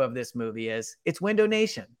the hero of this movie is. It's Window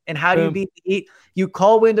Nation. And how do you beat the heat? You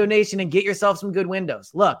call Window Nation and get yourself some good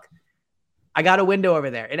windows. Look, I got a window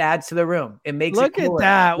over there. It adds to the room. It makes it cooler. Look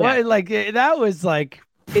at that. Yeah. That was like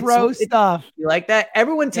pro stuff. You like that?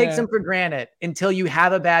 Everyone takes them for granted until you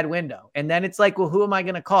have a bad window. And then it's like, well, who am I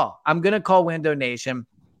going to call? I'm going to call Window Nation.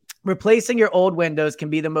 Replacing your old windows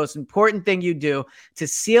can be the most important thing you do to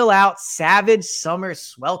seal out savage summer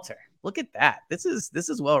swelter. Look at that. This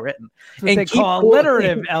is well written. And they call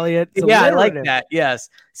alliterative, Elliot. Yeah, I like that. Yes.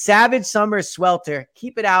 Savage summer swelter.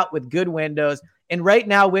 Keep it out with good windows. And right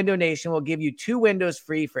now, Window Nation will give you 2 windows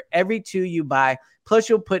free for every 2 you buy. Plus,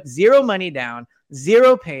 you'll put 0 money down,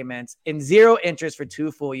 0 payments, and 0 interest for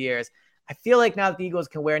 2 full years. I feel like now that the Eagles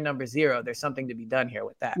can wear number 0, there's something to be done here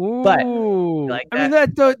with that. Ooh. But like that? I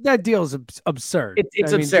mean, that deal's absurd.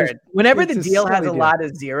 It's absurd. Whenever the deal has a lot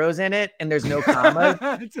of zeros in it and there's no commas,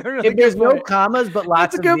 if there's no commas but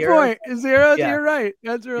lots of zeros. That's a good point. Zeros, you're right.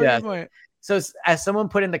 That's a really good point. So as someone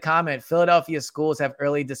put in the comment, Philadelphia schools have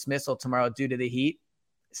early dismissal tomorrow due to the heat.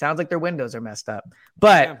 Sounds like their windows are messed up.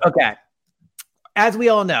 But, okay. As we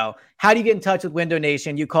all know, how do you get in touch with Window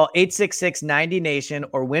Nation? You call 866-90-NATION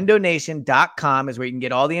or windownation.com is where you can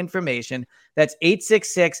get all the information. That's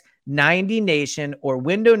 866-90-NATION or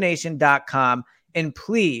windownation.com. And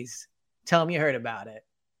please tell them you heard about it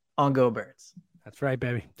on Go Birds. That's right,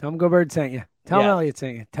 baby. Tell them Go Birds sent you. Tell them Elliot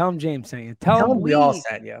sent you. Tell them James sent you. Tell them we all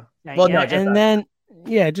sent you. Well, no, just and us. then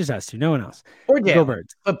just us two, no one else. Or Jalen, Go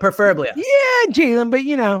Birds, but preferably us. Yeah, Jalen, but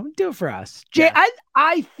do it for us.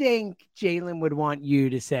 I think Jalen would want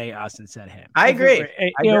you to say us instead of him. I agree.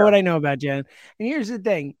 You know what I know about Jalen. And here's the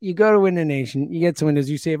thing: you go to Window Nation, you get some windows,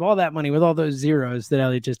 you save all that money with all those zeros that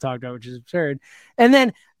Elliot just talked about, which is absurd. And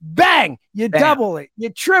then bang, you double it, you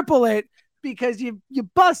triple it because you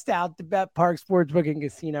bust out the Bet Park Sportsbook and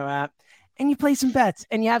Casino app. And you play some bets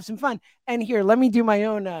and you have some fun. And here, let me do my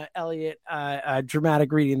own Elliot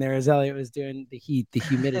dramatic reading there as Elliot was doing the heat, the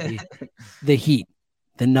humidity, the heat,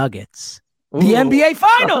 the Nuggets, the NBA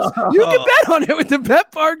Finals. You can bet on it with the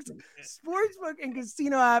Bet Parks Sportsbook and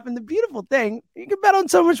Casino app. And the beautiful thing, you can bet on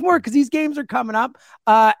so much more because these games are coming up.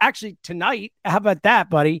 Actually, tonight. How about that,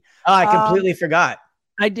 buddy? Oh, I completely forgot.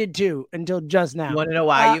 I did too until just now. You want to know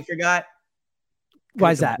why you forgot?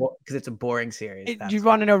 Why is that? Because it's a boring series. Do you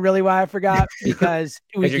want to know really why I forgot? Because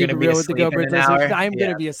we keep it real with the Go Birds. I'm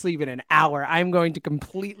going to be asleep in an hour. I'm going to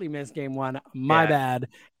completely miss game 1. My bad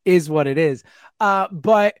is what it is.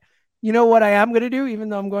 But you know what I am going to do, even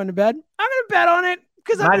though I'm going to bed? I'm going to bet on it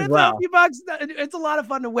because I'm going to throw a few bucks. It's a lot of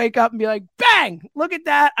fun to wake up and be like, bang, look at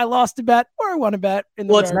that. I lost a bet or I won a bet.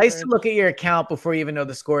 It's nice to look at your account before you even know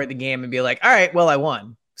the score of the game and be like, all right, well, I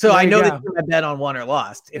won. So I know that you're going to bet on won or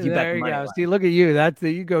lost if you bet the money. There you go. See, look at you.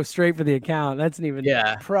 You go straight for the account. That's an even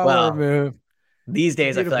pro move. These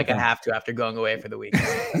days, I feel like I have to after going away for the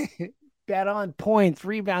weekend. Bet on points,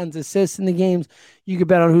 rebounds, assists in the games. You can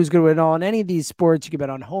bet on who's going to win all in any of these sports. You can bet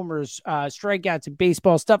on homers, strikeouts in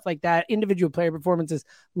baseball, stuff like that, individual player performances,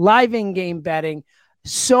 live in-game betting.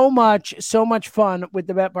 So much fun with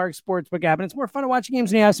the Bet Park Sportsbook app. And it's more fun to watch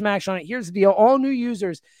games when you have some action on it. Here's the deal. All new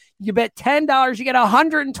users, you bet $10, you get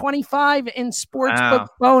 $125 in sportsbook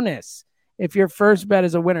bonus. If your first bet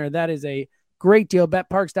is a winner, that is a great deal.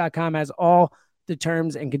 BetParks.com has all the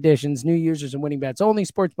terms and conditions. New users and winning bets. Only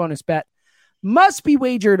sports bonus bet. Must be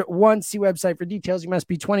wagered once. See website for details. You must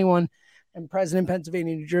be 21 and present in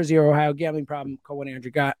Pennsylvania, New Jersey, or Ohio. Gambling problem, call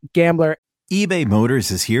 1-800-GAMBLER. eBay Motors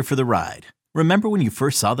is here for the ride. Remember when you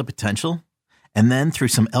first saw the potential? And then through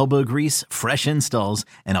some elbow grease, fresh installs,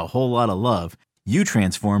 and a whole lot of love, You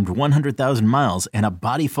transformed 100,000 miles and a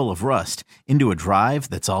body full of rust into a drive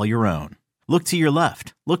that's all your own. Look to your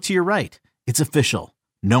left. Look to your right. It's official.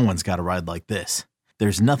 No one's got a ride like this.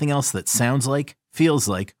 There's nothing else that sounds like, feels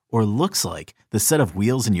like, or looks like the set of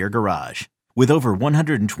wheels in your garage. With over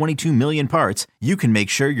 122 million parts, you can make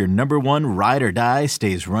sure your number one ride or die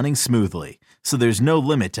stays running smoothly. So there's no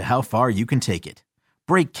limit to how far you can take it.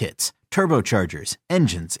 Brake kits, turbochargers,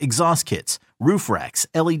 engines, exhaust kits, roof racks,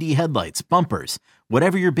 LED headlights, bumpers,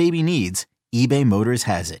 whatever your baby needs, eBay Motors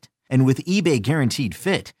has it. And with eBay Guaranteed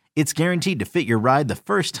Fit, it's guaranteed to fit your ride the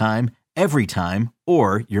first time, every time,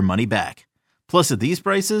 or your money back. Plus at these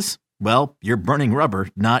prices, well, you're burning rubber,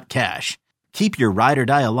 not cash. Keep your ride or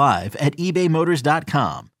die alive at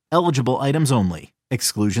ebaymotors.com. Eligible items only.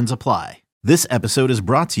 Exclusions apply. This episode is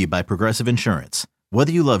brought to you by Progressive Insurance.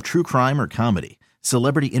 Whether you love true crime or comedy,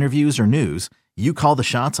 celebrity interviews or news, you call the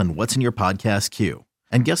shots on what's in your podcast queue.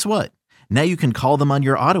 And guess what? Now you can call them on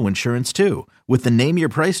your auto insurance too with the Name Your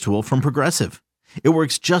Price tool from Progressive. It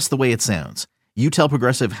works just the way it sounds. You tell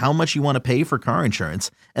Progressive how much you want to pay for car insurance,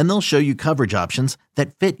 and they'll show you coverage options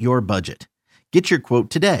that fit your budget. Get your quote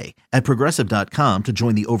today at Progressive.com to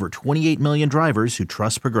join the over 28 million drivers who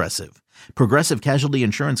trust Progressive. Progressive Casualty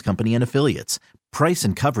Insurance Company and Affiliates. Price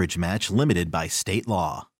and coverage match limited by state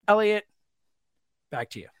law. Elliot, back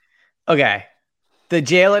to you. Okay. The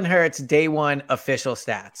Jalen Hurts day one official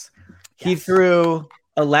stats. He threw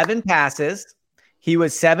 11 passes. He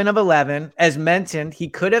was 7 of 11. As mentioned, he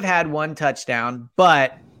could have had one touchdown,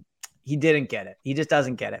 but he didn't get it. He just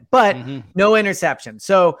doesn't get it. But no interception.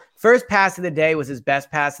 So first pass of the day was his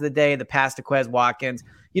best pass of the day, the pass to Quez Watkins.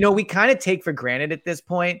 You know, we kind of take for granted at this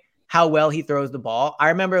point how well he throws the ball. I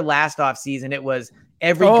remember last offseason, it was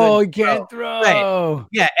every good he can't throw. Right.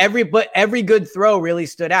 Yeah, every good throw really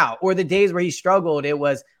stood out. Or the days where he struggled, it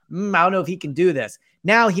was, I don't know if he can do this.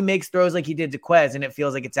 Now he makes throws like he did to Quez, and it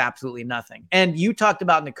feels like it's absolutely nothing. And you talked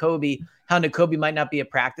about Nakobe, how Nakobe might not be a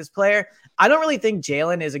practice player. I don't really think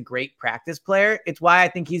Jalen is a great practice player. It's why I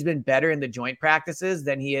think he's been better in the joint practices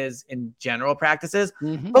than he is in general practices.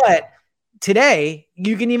 But today,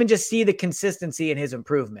 you can even just see the consistency in his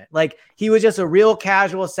improvement. Like, he was just a real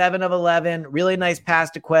casual 7 of 11, really nice pass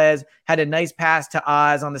to Quez, had a nice pass to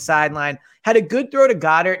Oz on the sideline, had a good throw to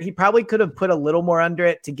Goddard. He probably could have put a little more under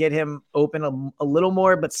it to get him open a little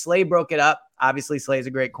more, but Slay broke it up. Obviously, Slay's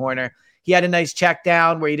a great corner. He had a nice check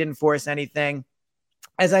down where he didn't force anything.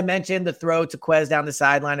 As I mentioned, the throw to Quez down the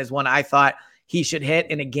sideline is one I thought he should hit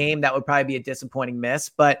in a game that would probably be a disappointing miss,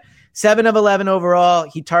 but 7 of 11 overall.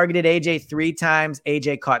 He targeted AJ 3 times.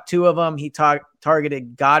 AJ caught 2 of them. He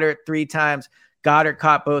targeted Goddard 3 times. Goddard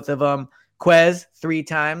caught both of them. Quez 3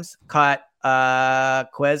 times. Quez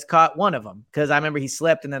caught 1 of them because I remember he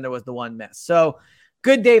slipped and then there was the 1 miss. So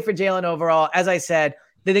good day for Jalen overall. As I said,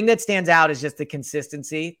 the thing that stands out is just the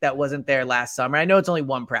consistency that wasn't there last summer. I know it's only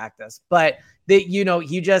 1 practice, but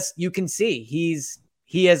you can see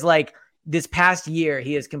he is like, this past year,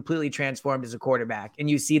 he has completely transformed as a quarterback. And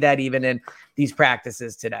you see that even in these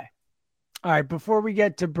practices today. All right. Before we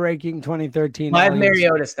get to breaking 2013, I have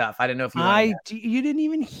Mariota stuff. I don't know if you didn't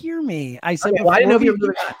even hear me. I said, I didn't know if you were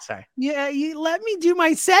moving on. Sorry. Yeah. You let me do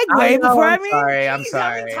my segue I'm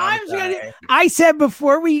sorry. I said,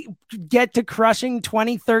 before we get to crushing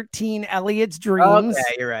 2013 Elliot's dreams.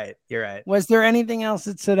 Okay. You're right. Was there anything else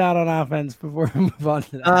that stood out on offense before we move on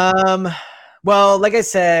to that? Well, like I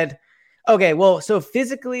said, okay, well, so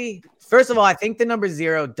physically, first of all, I think the number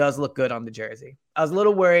 0 does look good on the jersey. I was a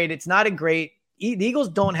little worried. It's not a great – the Eagles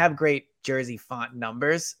don't have great jersey font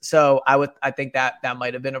numbers, so I think that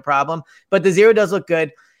might have been a problem. But the 0 does look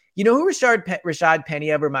good. You know who Rashad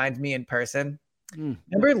Penny reminds me in person?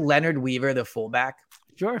 Remember Leonard Weaver, the fullback?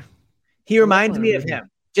 Sure. He reminds me of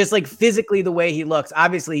him. Just like physically the way he looks.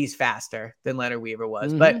 Obviously, he's faster than Leonard Weaver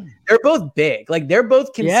was, but they're both big. Like, they're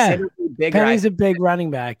both considerably bigger. Penny's a big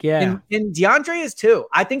running back, yeah. And DeAndre is too.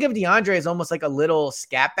 I think of DeAndre as almost like a little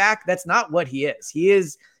scat back. That's not what he is. He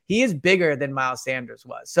is bigger than Miles Sanders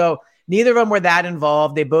was. So neither of them were that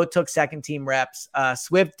involved. They both took second team reps.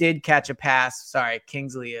 Swift did catch a pass. Sorry,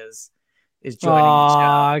 Kingsley is joining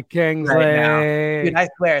the show. Kingsley. Right now. Dude, I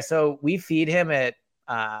swear. So we feed him at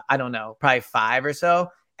I don't know, probably 5 or so.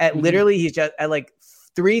 At literally, he's just at like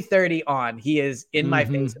 3:30 on. He is in my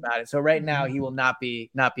face about it. So right now, he will not be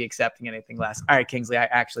accepting anything less. All right, Kingsley, I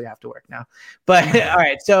actually have to work now. But all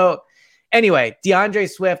right. So anyway, DeAndre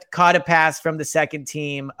Swift caught a pass from the second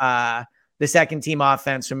team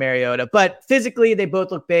offense from Mariota. But physically, they both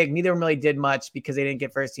look big. Neither of them really did much because they didn't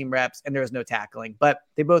get first team reps and there was no tackling. But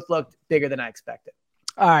they both looked bigger than I expected.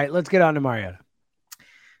 All right, let's get on to Mariota.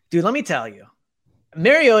 Dude, let me tell you.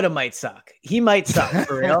 Mariota might suck. He might suck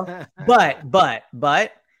for real.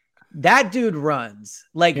 But that dude runs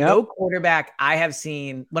like no quarterback I have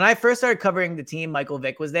seen. When I first started covering the team, Michael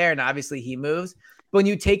Vick was there, and obviously he moves. But when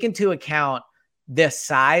you take into account the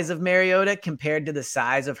size of Mariota compared to the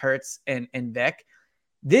size of Hurts and Vick,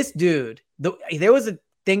 this dude, there was a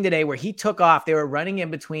thing today where he took off. They were running in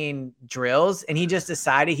between drills, and he just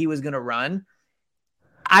decided he was going to run.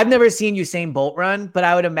 I've never seen Usain Bolt run, but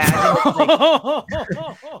I would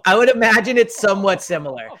imagine it's somewhat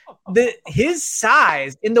similar. His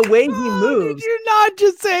size in the way he moves. Did you not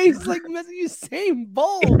just say he's like Usain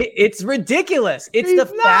Bolt? It's ridiculous. It's the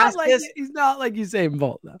fastest. He's not like Usain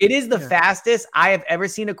Bolt, though. It is the fastest I have ever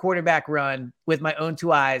seen a quarterback run with my own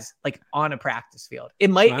two eyes, like on a practice field. It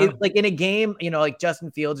might like in a game, like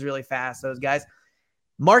Justin Fields is really fast. Those guys.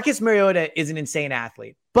 Marcus Mariota is an insane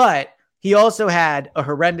athlete, but he also had a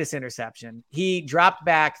horrendous interception. He dropped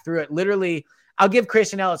back, threw it literally. I'll give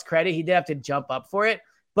Christian Ellis credit. He did have to jump up for it,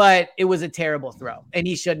 but it was a terrible throw, and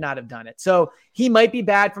he should not have done it. So he might be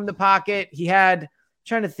bad from the pocket. He had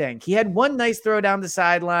one nice throw down the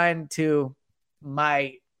sideline to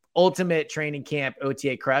my ultimate training camp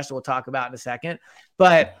OTA crush we'll talk about in a second.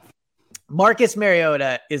 But Marcus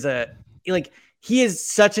Mariota he is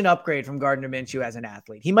such an upgrade from Gardner Minshew as an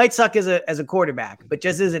athlete. He might suck as a quarterback, but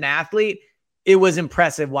just as an athlete, it was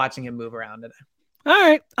impressive watching him move around today. All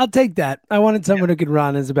right, I'll take that. I wanted someone who could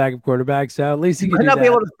run as a backup quarterback, so at least he might not be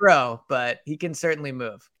able to throw, but he can certainly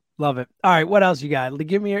move. Love it. All right, what else you got?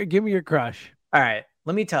 Give me your crush. All right,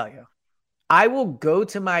 let me tell you. I will go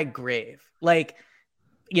to my grave,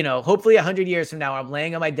 hopefully 100 years from now, I'm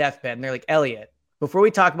laying on my deathbed, and they're like, Elliot, before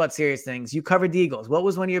we talk about serious things, you covered the Eagles. What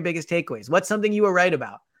was one of your biggest takeaways? What's something you were right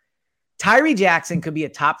about? Tyree Jackson could be a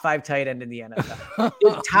top 5 tight end in the NFL.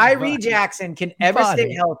 If Tyree Jackson can ever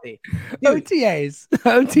stay healthy. Dude,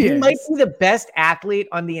 OTAs. He might be the best athlete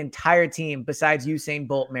on the entire team besides Usain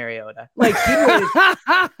Bolt Mariota. Like he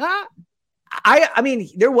was, I mean,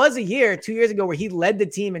 there was a year 2 years ago where he led the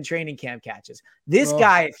team in training camp catches. This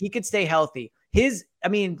guy, if he could stay healthy,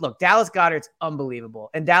 look, Dallas Goedert's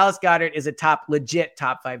unbelievable. And Dallas Goedert is a legit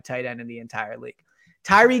top 5 tight end in the entire league.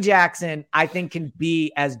 Tyree Jackson, I think, can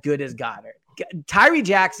be as good as Goddard. Tyree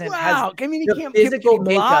Jackson has physical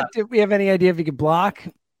makeup. Do we have any idea if he could block?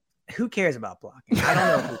 Who cares about blocking? I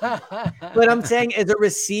don't know. But I'm saying as a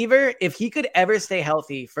receiver, if he could ever stay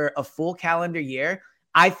healthy for a full calendar year,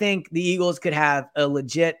 I think the Eagles could have a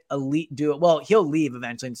legit elite duo. Well, he'll leave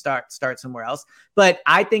eventually and start somewhere else. But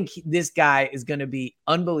I think this guy is going to be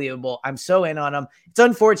unbelievable. I'm so in on him. It's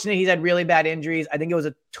unfortunate he's had really bad injuries. I think it was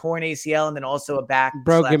a torn ACL and then also a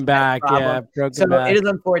broken back. So it is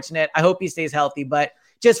unfortunate. I hope he stays healthy. But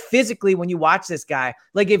just physically, when you watch this guy,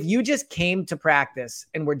 like if you just came to practice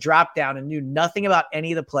and were dropped down and knew nothing about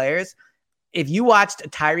any of the players, if you watched a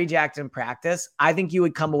Tyree Jackson practice, I think you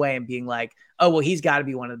would come away and being like, oh, well, he's got to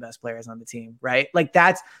be one of the best players on the team, right? Like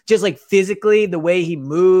that's just like physically the way he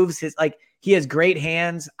moves, he has great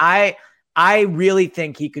hands. I really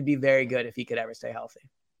think he could be very good if he could ever stay healthy.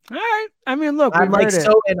 All right. I mean, look, I'm like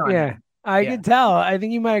so in on him. I can tell. I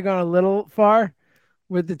think you might have gone a little far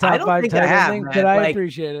with the top 5 tight end thing, but I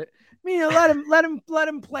appreciate it. I mean, let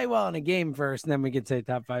him play well in a game first, and then we could say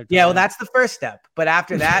top 5. Yeah, well, that's the first step. But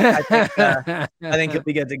after that, I think he'll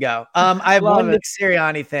be good to go. I have one Nick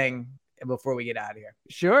Sirianni thing before we get out of here.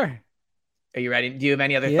 Sure. Are you ready? Do you have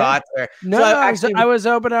any other thoughts? No, I was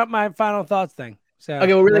opening up my final thoughts thing. So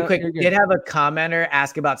okay, well, really quick, we did have a commenter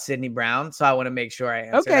ask about Sidney Brown, so I want to make sure I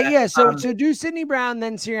answer that. Yeah. So do Sidney Brown,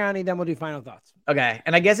 then Sirianni, then we'll do final thoughts. Okay,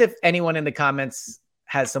 and I guess if anyone in the comments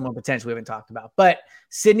has someone potentially we haven't talked about. But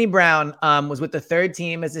Sidney Brown was with the third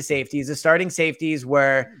team as the safeties. The starting safeties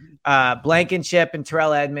were Blankenship and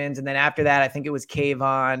Terrell Edmonds. And then after that, I think it was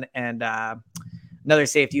Kayvon and another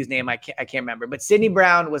safety whose name I can't remember. But Sidney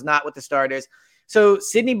Brown was not with the starters. So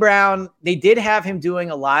Sidney Brown, they did have him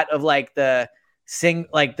doing a lot of the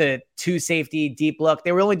 2 safety deep look.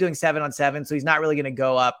 They were only doing 7-on-7, so he's not really going to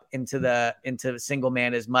go up into single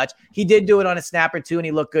man as much. He did do it on a snap or two, and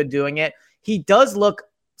he looked good doing it. He does look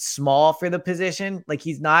small for the position. Like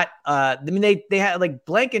he's not, they had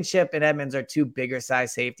Blankenship and Edmonds are 2 bigger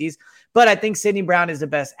size safeties, but I think Sidney Brown is the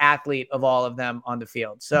best athlete of all of them on the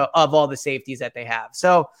field. So of all the safeties that they have.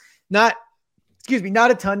 So not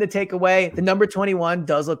a ton to take away. The number 21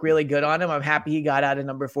 does look really good on him. I'm happy he got out of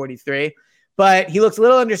number 43, but he looks a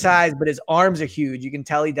little undersized, but his arms are huge. You can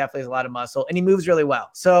tell he definitely has a lot of muscle and he moves really well.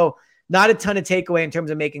 So not a ton to take away in terms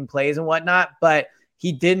of making plays and whatnot, but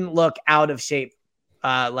he didn't look out of shape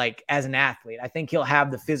as an athlete. I think he'll have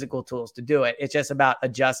the physical tools to do it. It's just about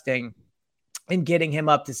adjusting and getting him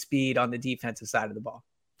up to speed on the defensive side of the ball.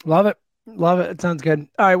 Love it. Love it. It sounds good.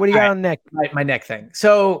 All right. What do you got on Nick? My Nick thing.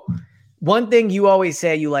 So one thing you always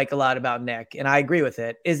say you like a lot about Nick, and I agree with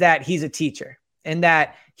it, is that he's a teacher and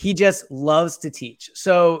that he just loves to teach.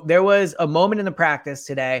 So there was a moment in the practice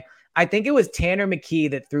today. I think it was Tanner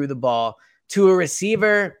McKee that threw the ball to a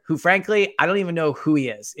receiver who, frankly, I don't even know who he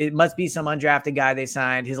is. It must be some undrafted guy they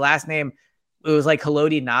signed. His last name, it was like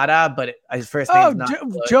Haloti Nada, but his first name is not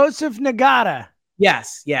Joseph Nagata.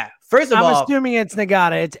 Yes. Yeah. First of all, I'm assuming it's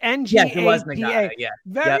Nagata. It's N-G-A-T-A. Yes, it was Nagata. Yeah.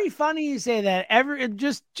 Very funny you say that.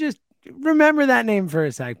 Just remember that name for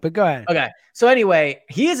a sec, but go ahead. Okay. So anyway,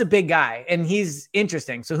 he is a big guy and he's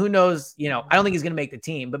interesting. So who knows, I don't think he's going to make the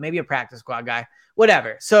team, but maybe a practice squad guy,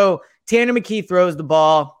 whatever. So Tanner McKee throws the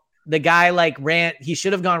ball. The guy ran, he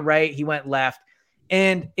should have gone right. He went left.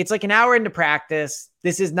 And it's like an hour into practice.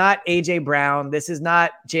 This is not AJ Brown. This is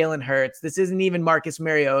not Jalen Hurts. This isn't even Marcus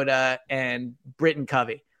Mariota and Britton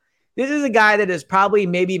Covey. This is a guy that is probably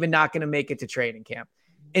maybe even not going to make it to training camp.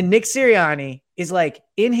 And Nick Sirianni is like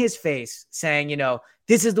in his face saying,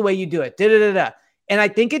 this is the way you do it. And I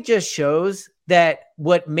think it just shows that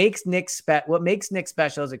what makes Nick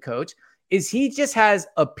special as a coach is he just has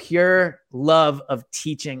a pure love of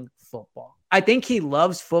teaching football. I think he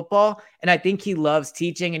loves football and I think he loves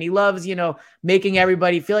teaching and he loves, making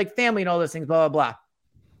everybody feel like family and all those things, blah, blah, blah.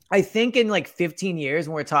 I think in like 15 years,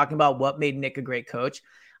 when we're talking about what made Nick a great coach,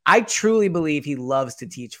 I truly believe he loves to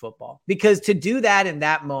teach football, because to do that in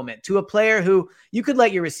that moment to a player who you could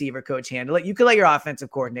let your receiver coach handle it, you could let your offensive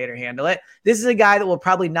coordinator handle it. This is a guy that will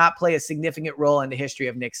probably not play a significant role in the history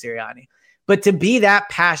of Nick Sirianni. But to be that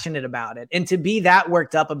passionate about it and to be that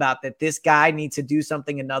worked up about that, this guy needs to do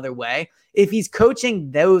something another way. If he's coaching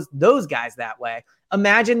those guys that way,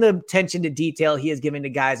 imagine the attention to detail he is giving to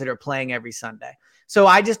guys that are playing every Sunday. So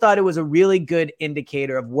I just thought it was a really good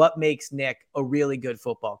indicator of what makes Nick a really good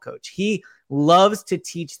football coach. He loves to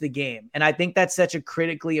teach the game. And I think that's such a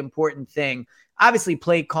critically important thing. Obviously,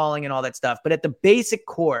 play calling and all that stuff. But at the basic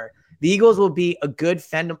core, the Eagles will be a good,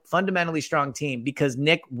 fundamentally strong team because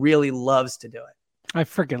Nick really loves to do it. I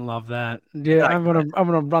freaking love that. Yeah, I'm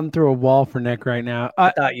gonna run through a wall for Nick right now.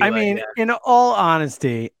 In all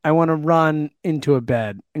honesty, I want to run into a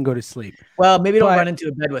bed and go to sleep. Well, maybe don't run into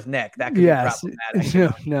a bed with Nick. That could be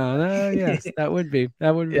problematic. No, yes, that would be.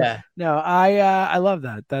 Yeah. No, I love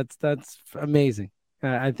that. That's amazing.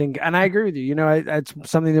 I think, and I agree with you. It's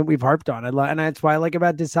something that we've harped on. And that's why I like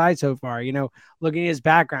about Desai so far. Looking at his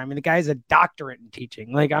background. I mean, the guy's a doctorate in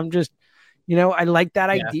teaching. Like, I'm just. I like that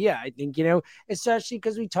idea. I think, especially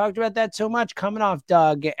because we talked about that so much coming off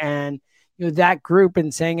Doug and, that group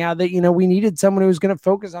and saying how that, we needed someone who was going to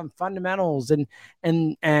focus on fundamentals and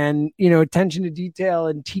attention to detail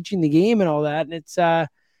and teaching the game and all that. And it's,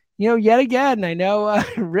 yet again, I know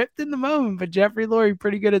ripped in the moment, but Jeffrey Lurie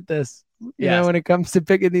pretty good at this, when it comes to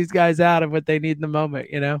picking these guys out of what they need in the moment,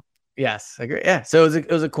 Yes, I agree. Yeah. So it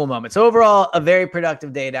was a cool moment. So overall, a very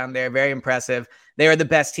productive day down there. Very impressive. They are the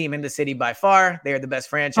best team in the city by far. They are the best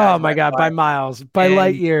franchise. Oh my God, by miles, by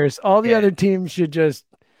light years. All the other teams should just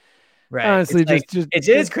honestly it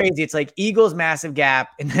is crazy. It's like Eagles massive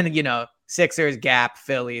gap, and then Sixers gap,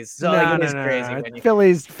 Phillies. So it's crazy.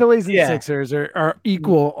 Phillies and Sixers are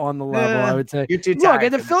equal on the level. I would say. You're too tired.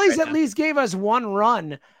 Look, the Phillies at least gave us one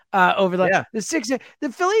run. Over the Sixers,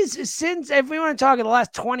 the Phillies, since, if we want to talk in the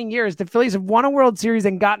last 20 years, the Phillies have won a World Series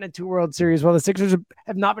and gotten a 2 World Series, while the Sixers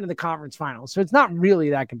have not been in the conference finals. So it's not really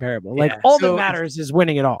that comparable. Like, all that matters is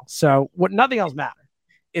winning it all. So nothing else matters.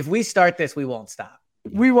 If we start this, we won't stop.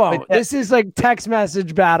 We won't. This is like text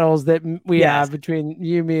message battles that we have between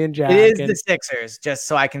you, me, and Jack. It is the Sixers, just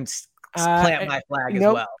so I can plant my flag as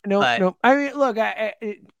well. No. I mean, look,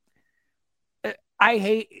 I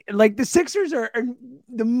hate, like, the Sixers are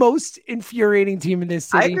the most infuriating team in this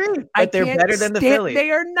city. I agree, but they're better than the Phillies.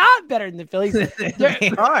 They are not better than the Phillies.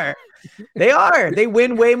 They are. They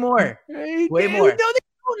win way more. Way more. No, they don't.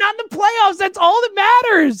 Not in the playoffs. That's all that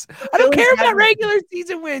matters. I don't care about regular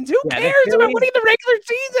season wins. Who cares about winning the regular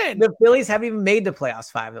season? The Phillies haven't even made the playoffs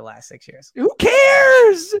 5 of the last 6 years. Who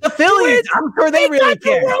cares? The Phillies. I'm sure they really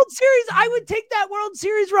care. The World Series. I would take that World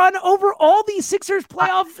Series run over all these Sixers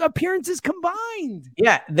playoff appearances combined.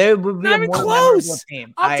 Yeah, they would be not a even more close.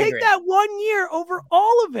 Team. I'll take that 1 year over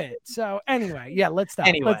all of it. So anyway, let's stop.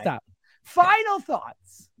 Let's stop. Final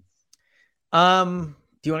thoughts. Do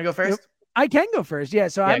you want to go first? I can go first. Yeah.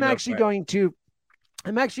 So I'm actually going to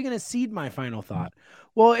seed my final thought.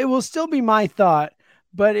 Well, it will still be my thought,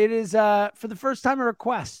 but it is for the first time a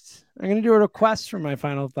request. I'm going to do a request for my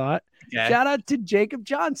final thought. Okay. Shout out to Jacob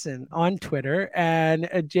Johnson on Twitter. And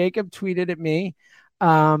Jacob tweeted at me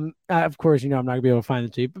Of course, I'm not gonna be able to find the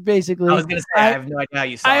tweet, but basically, I was gonna say I have no idea how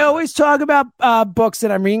you saw it. I always talk about books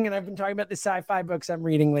that I'm reading, and I've been talking about the sci-fi books I'm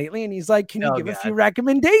reading lately. And he's like, "Can you give a few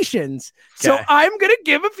recommendations?" So I'm gonna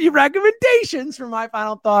give a few recommendations for my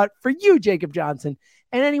final thought for you, Jacob Johnson,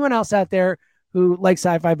 and anyone else out there who likes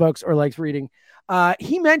sci-fi books or likes reading.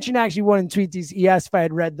 He mentioned actually one in tweets. He asked if I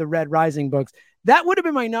had read the Red Rising books. That would have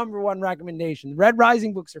been my number one recommendation. The Red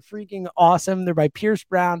Rising books are freaking awesome. They're by Pierce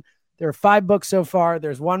Brown. There are 5 books so far.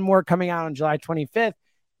 There's one more coming out on July 25th.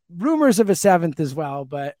 Rumors of a 7th as well,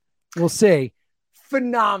 but we'll see.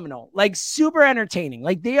 Phenomenal. Like super entertaining.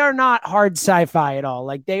 Like they are not hard sci-fi at all.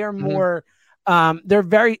 Like they are more, they're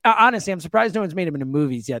very, honestly, I'm surprised no one's made them into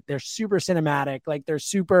movies yet. They're super cinematic. Like they're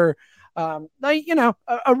super, a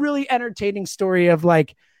really entertaining story of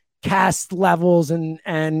like caste levels and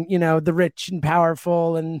the rich and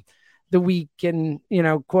powerful and the weak and,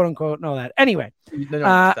 quote unquote and all that. Anyway,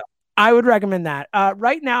 I would recommend that.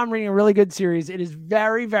 Right now I'm reading a really good series. It is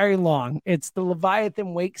very, very long. It's the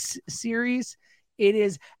Leviathan Wakes series. It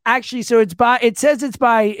is actually, it says it's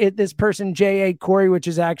by this person, J.A. Corey, which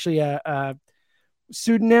is actually a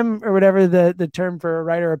pseudonym or whatever the term for a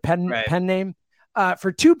writer, a pen name,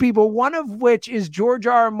 for 2 people, one of which is George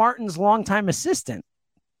R. Martin's longtime assistant.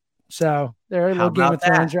 So there, a little Game of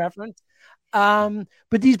Thrones reference.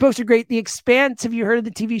 But these books are great. The Expanse. Have you heard of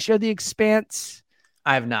the TV show The Expanse?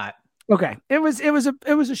 I have not. Okay. It was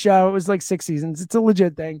a show. It was like 6 seasons. It's a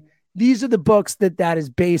legit thing. These are the books that is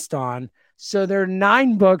based on. So there are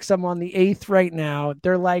 9 books. I'm on the 8th right now.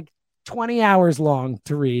 They're like 20 hours long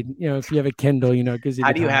to read. If you have a Kindle, because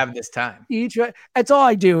how do you have this time? That's all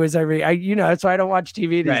I do is I read. That's why I don't watch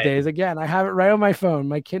TV these days. Again, I have it right on my phone,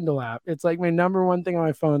 my Kindle app. It's like my number one thing on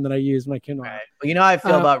my phone that I use, my Kindle app. Well, how I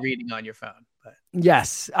feel about reading on your phone. But.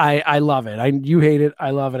 Yes, I love it. You hate it. I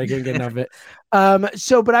love it. I can't get enough of it.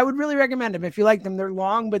 But I would really recommend them if you like them. They're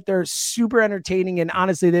long, but they're super entertaining. And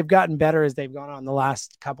honestly, they've gotten better as they've gone on. The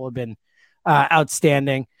last couple have been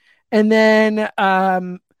outstanding. And then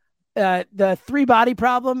the 3 Body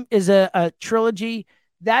Problem is a trilogy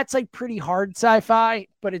that's like pretty hard sci-fi,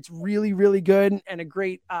 but it's really, really good and a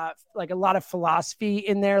great, like a lot of philosophy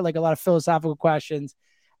in there, like a lot of philosophical questions.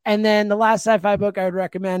 And then the last sci-fi book I would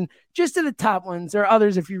recommend, just to the top ones. There are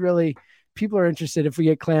others if people are interested, if we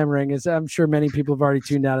get clamoring, as I'm sure many people have already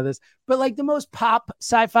tuned out of this. But like the most pop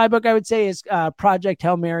sci-fi book I would say is Project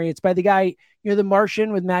Hail Mary. It's by the guy, The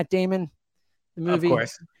Martian with Matt Damon. The movie. Of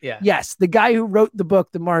course. Yeah. Yes. The guy who wrote the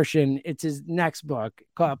book, The Martian, it's his next book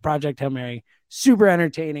called Project Hail Mary. Super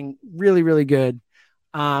entertaining. Really, really good.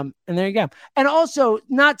 And there you go. And also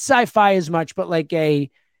not sci-fi as much, but like a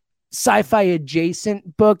sci-fi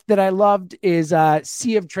adjacent book that I loved is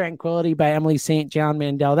Sea of Tranquility by Emily St. John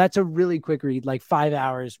Mandel. That's a really quick read, like 5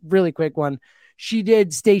 hours, really quick one. She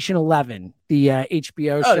did Station 11, the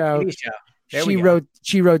HBO show. The TV show.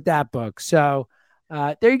 She wrote that book. So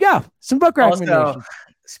there you go. Some book recommendations. Also,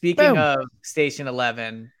 speaking of Station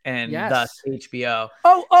 11 and thus HBO.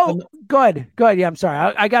 Good. Yeah, I'm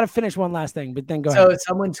sorry. I got to finish one last thing, but then go ahead. So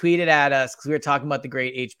someone tweeted at us because we were talking about the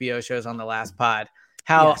great HBO shows on the last pod.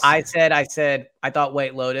 How I said I thought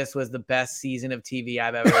White Lotus was the best season of TV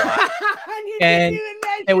I've ever watched. and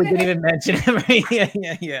we didn't even mention him.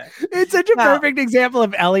 Yeah. It's such a perfect example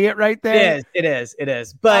of Elliot right there. It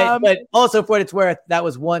is. But also for what it's worth, that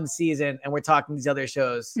was one season, and we're talking these other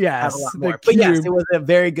shows. Yes, have a lot more. But yes, it was a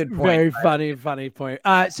very good point. Very funny point.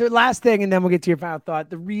 So last thing, and then we'll get to your final thought.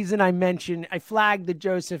 The reason I flagged the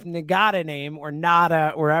Joseph Nagata name, or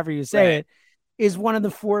Nada, or however you say it, is one of the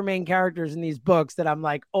 4 main characters in these books that I'm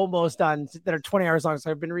like almost done, that are 20 hours long. So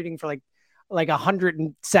I've been reading for like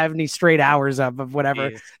 170 straight hours of whatever.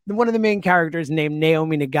 Jeez. One of the main characters named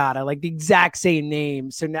Naomi Nagata, like the exact same name.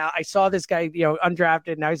 So now I saw this guy,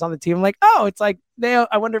 undrafted. Now he's on the team. I'm like, oh, it's like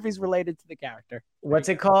I wonder if he's related to the character. What's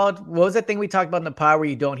it called? What was that thing we talked about in the pod where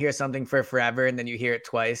you don't hear something for forever and then you hear it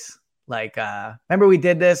twice? Like, remember we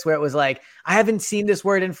did this where it was like, I haven't seen this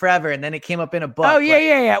word in forever. And then it came up in a book. Oh,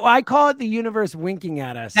 yeah. Well, I call it the universe winking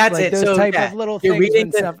at us. That's it. Those so type of little you're things. Reading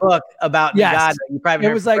this book about God. You probably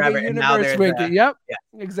it was like the universe winking. Yep. Yeah.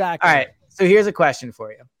 Exactly. All right. So here's a question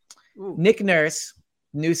for you. Ooh. Nick Nurse,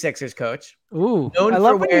 new Sixers coach. Ooh, I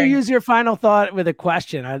love when you use your final thought with a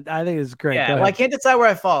question. I think it's great. Yeah. Well, I can't decide where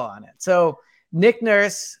I fall on it. So Nick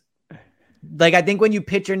Nurse, like I think when you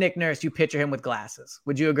picture Nick Nurse, you picture him with glasses.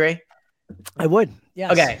 Would you agree? I would.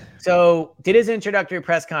 Yes. Okay. So did his introductory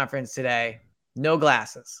press conference today. No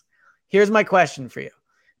glasses. Here's my question for you.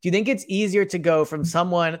 Do you think it's easier to go from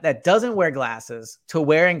someone that doesn't wear glasses to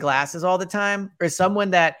wearing glasses all the time, or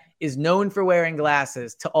someone that is known for wearing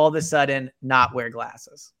glasses to all of a sudden not wear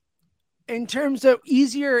glasses? In terms of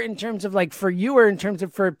easier, in terms of like for you or in terms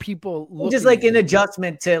of for people? Just like an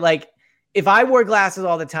adjustment to like, if I wore glasses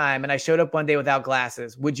all the time and I showed up one day without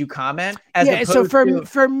glasses, would you comment? So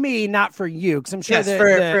for me, not for you, because I'm sure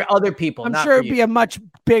for other people, I'm sure it'd be a much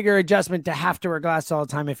bigger adjustment to have to wear glasses all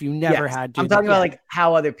the time if you never had to. I'm talking about like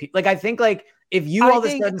how other people, like I think like if you all of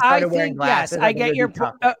a sudden started wearing glasses, yes, I get your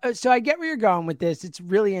so I get where you're going with this. It's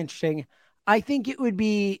really interesting. I think it'd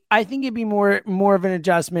be more of an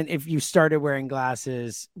adjustment if you started wearing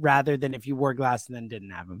glasses rather than if you wore glasses and then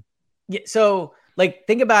didn't have them. Yeah. So like,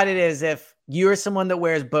 think about it as if you're someone that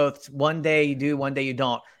wears both. One day you do, one day you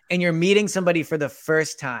don't, and you're meeting somebody for the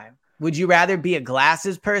first time. Would you rather be a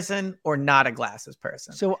glasses person or not a glasses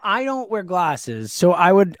person? So I don't wear glasses. So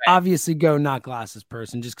I would obviously go not glasses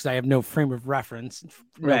person just because I have no frame of reference.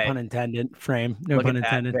 No pun intended. Frame. No pun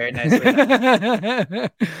intended. Very nicely.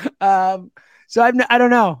 So I don't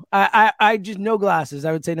know. I just no glasses.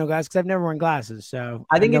 I would say no glasses because I've never worn glasses. So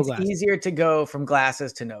I think it's easier to go from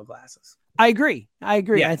glasses to no glasses. I agree.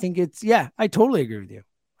 Yeah. I think I totally agree with you.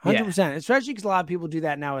 100%. Especially because a lot of people do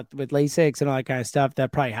that now with LASIK and all that kind of stuff.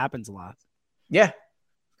 That probably happens a lot. Yeah.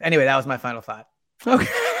 Anyway, that was my final thought. Okay.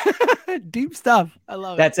 Deep stuff. I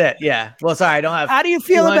love That's it. Yeah. Well, sorry, I don't have. How do you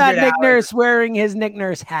feel about Nick Nurse wearing his Nick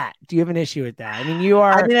Nurse hat? Do you have an issue with that? I mean, you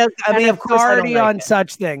are. I mean, of course, authority on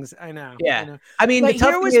such things. I know. Yeah. I know. I mean, but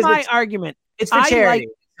here was my argument. It's for charity.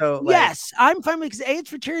 Yes, I'm fine because it's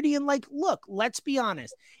for charity. And like, look, let's be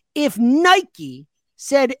honest. If Nike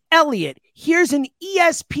said, Elliot, here's an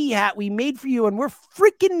ESP hat we made for you, and we're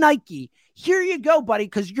freaking Nike. Here you go, buddy,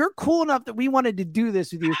 because you're cool enough that we wanted to do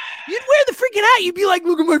this with you. You'd wear the freaking hat. You'd be like,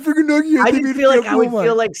 look at my freaking Nike hat. I just feel like I would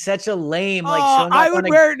feel like such a lame. Like I would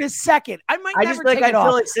wear it in a second. I might never take it off. I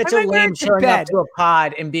feel like such a lame showing up to a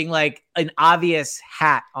pod and being like an obvious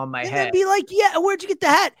hat on my head. And be like, yeah, where'd you get the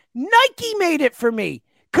hat? Nike made it for me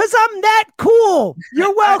because I'm that cool.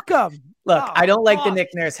 You're welcome. Look, I don't like the Nick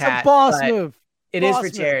Nurse hat. It's a boss move. It is for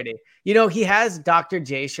charity. You know, he has Dr.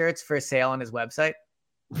 J shirts for sale on his website.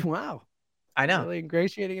 Wow. I know. Really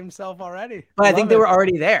ingratiating himself already. But I think they were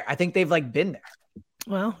already there. I think they've like been there.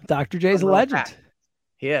 Well, Dr. J's a legend.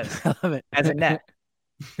 He is. I love it. As a net.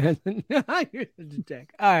 You're such a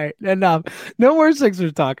dick. All right. Enough. No more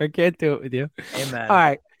Sixers talk. I can't do it with you. Amen. All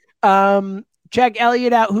right. Check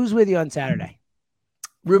Elliot out. Who's with you on Saturday?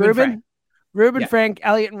 Ruben, Frank,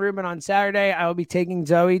 Elliot, and Ruben on Saturday. I will be taking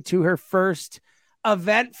Zoe to her first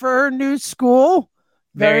event for her new school.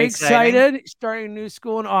 Very excited. Starting a new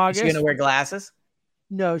school in August. Is she going to wear glasses?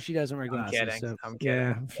 No, she doesn't wear glasses. I'm kidding. So, I'm kidding.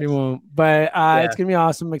 Yeah, she won't. But it's going to be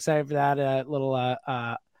awesome. I'm excited for that. Little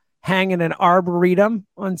hanging an arboretum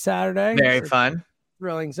on Saturday. Very fun.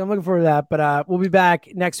 Thrilling. So I'm looking forward to that. But we'll be back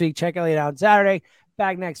next week. Check Elliot out on Saturday.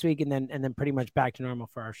 Back next week, and then pretty much back to normal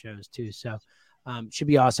for our shows too. So should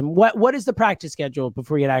be awesome. What is the practice schedule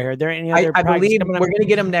before we get out of here? Are there any other? I believe we're going to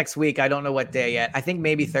get them next week. I don't know what day yet. I think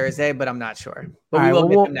maybe Thursday, but I'm not sure. But we will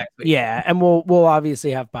get them next week. Yeah, and we'll obviously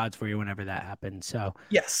have pods for you whenever that happens. So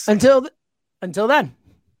yes. Until then,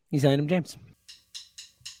 he's Adam James.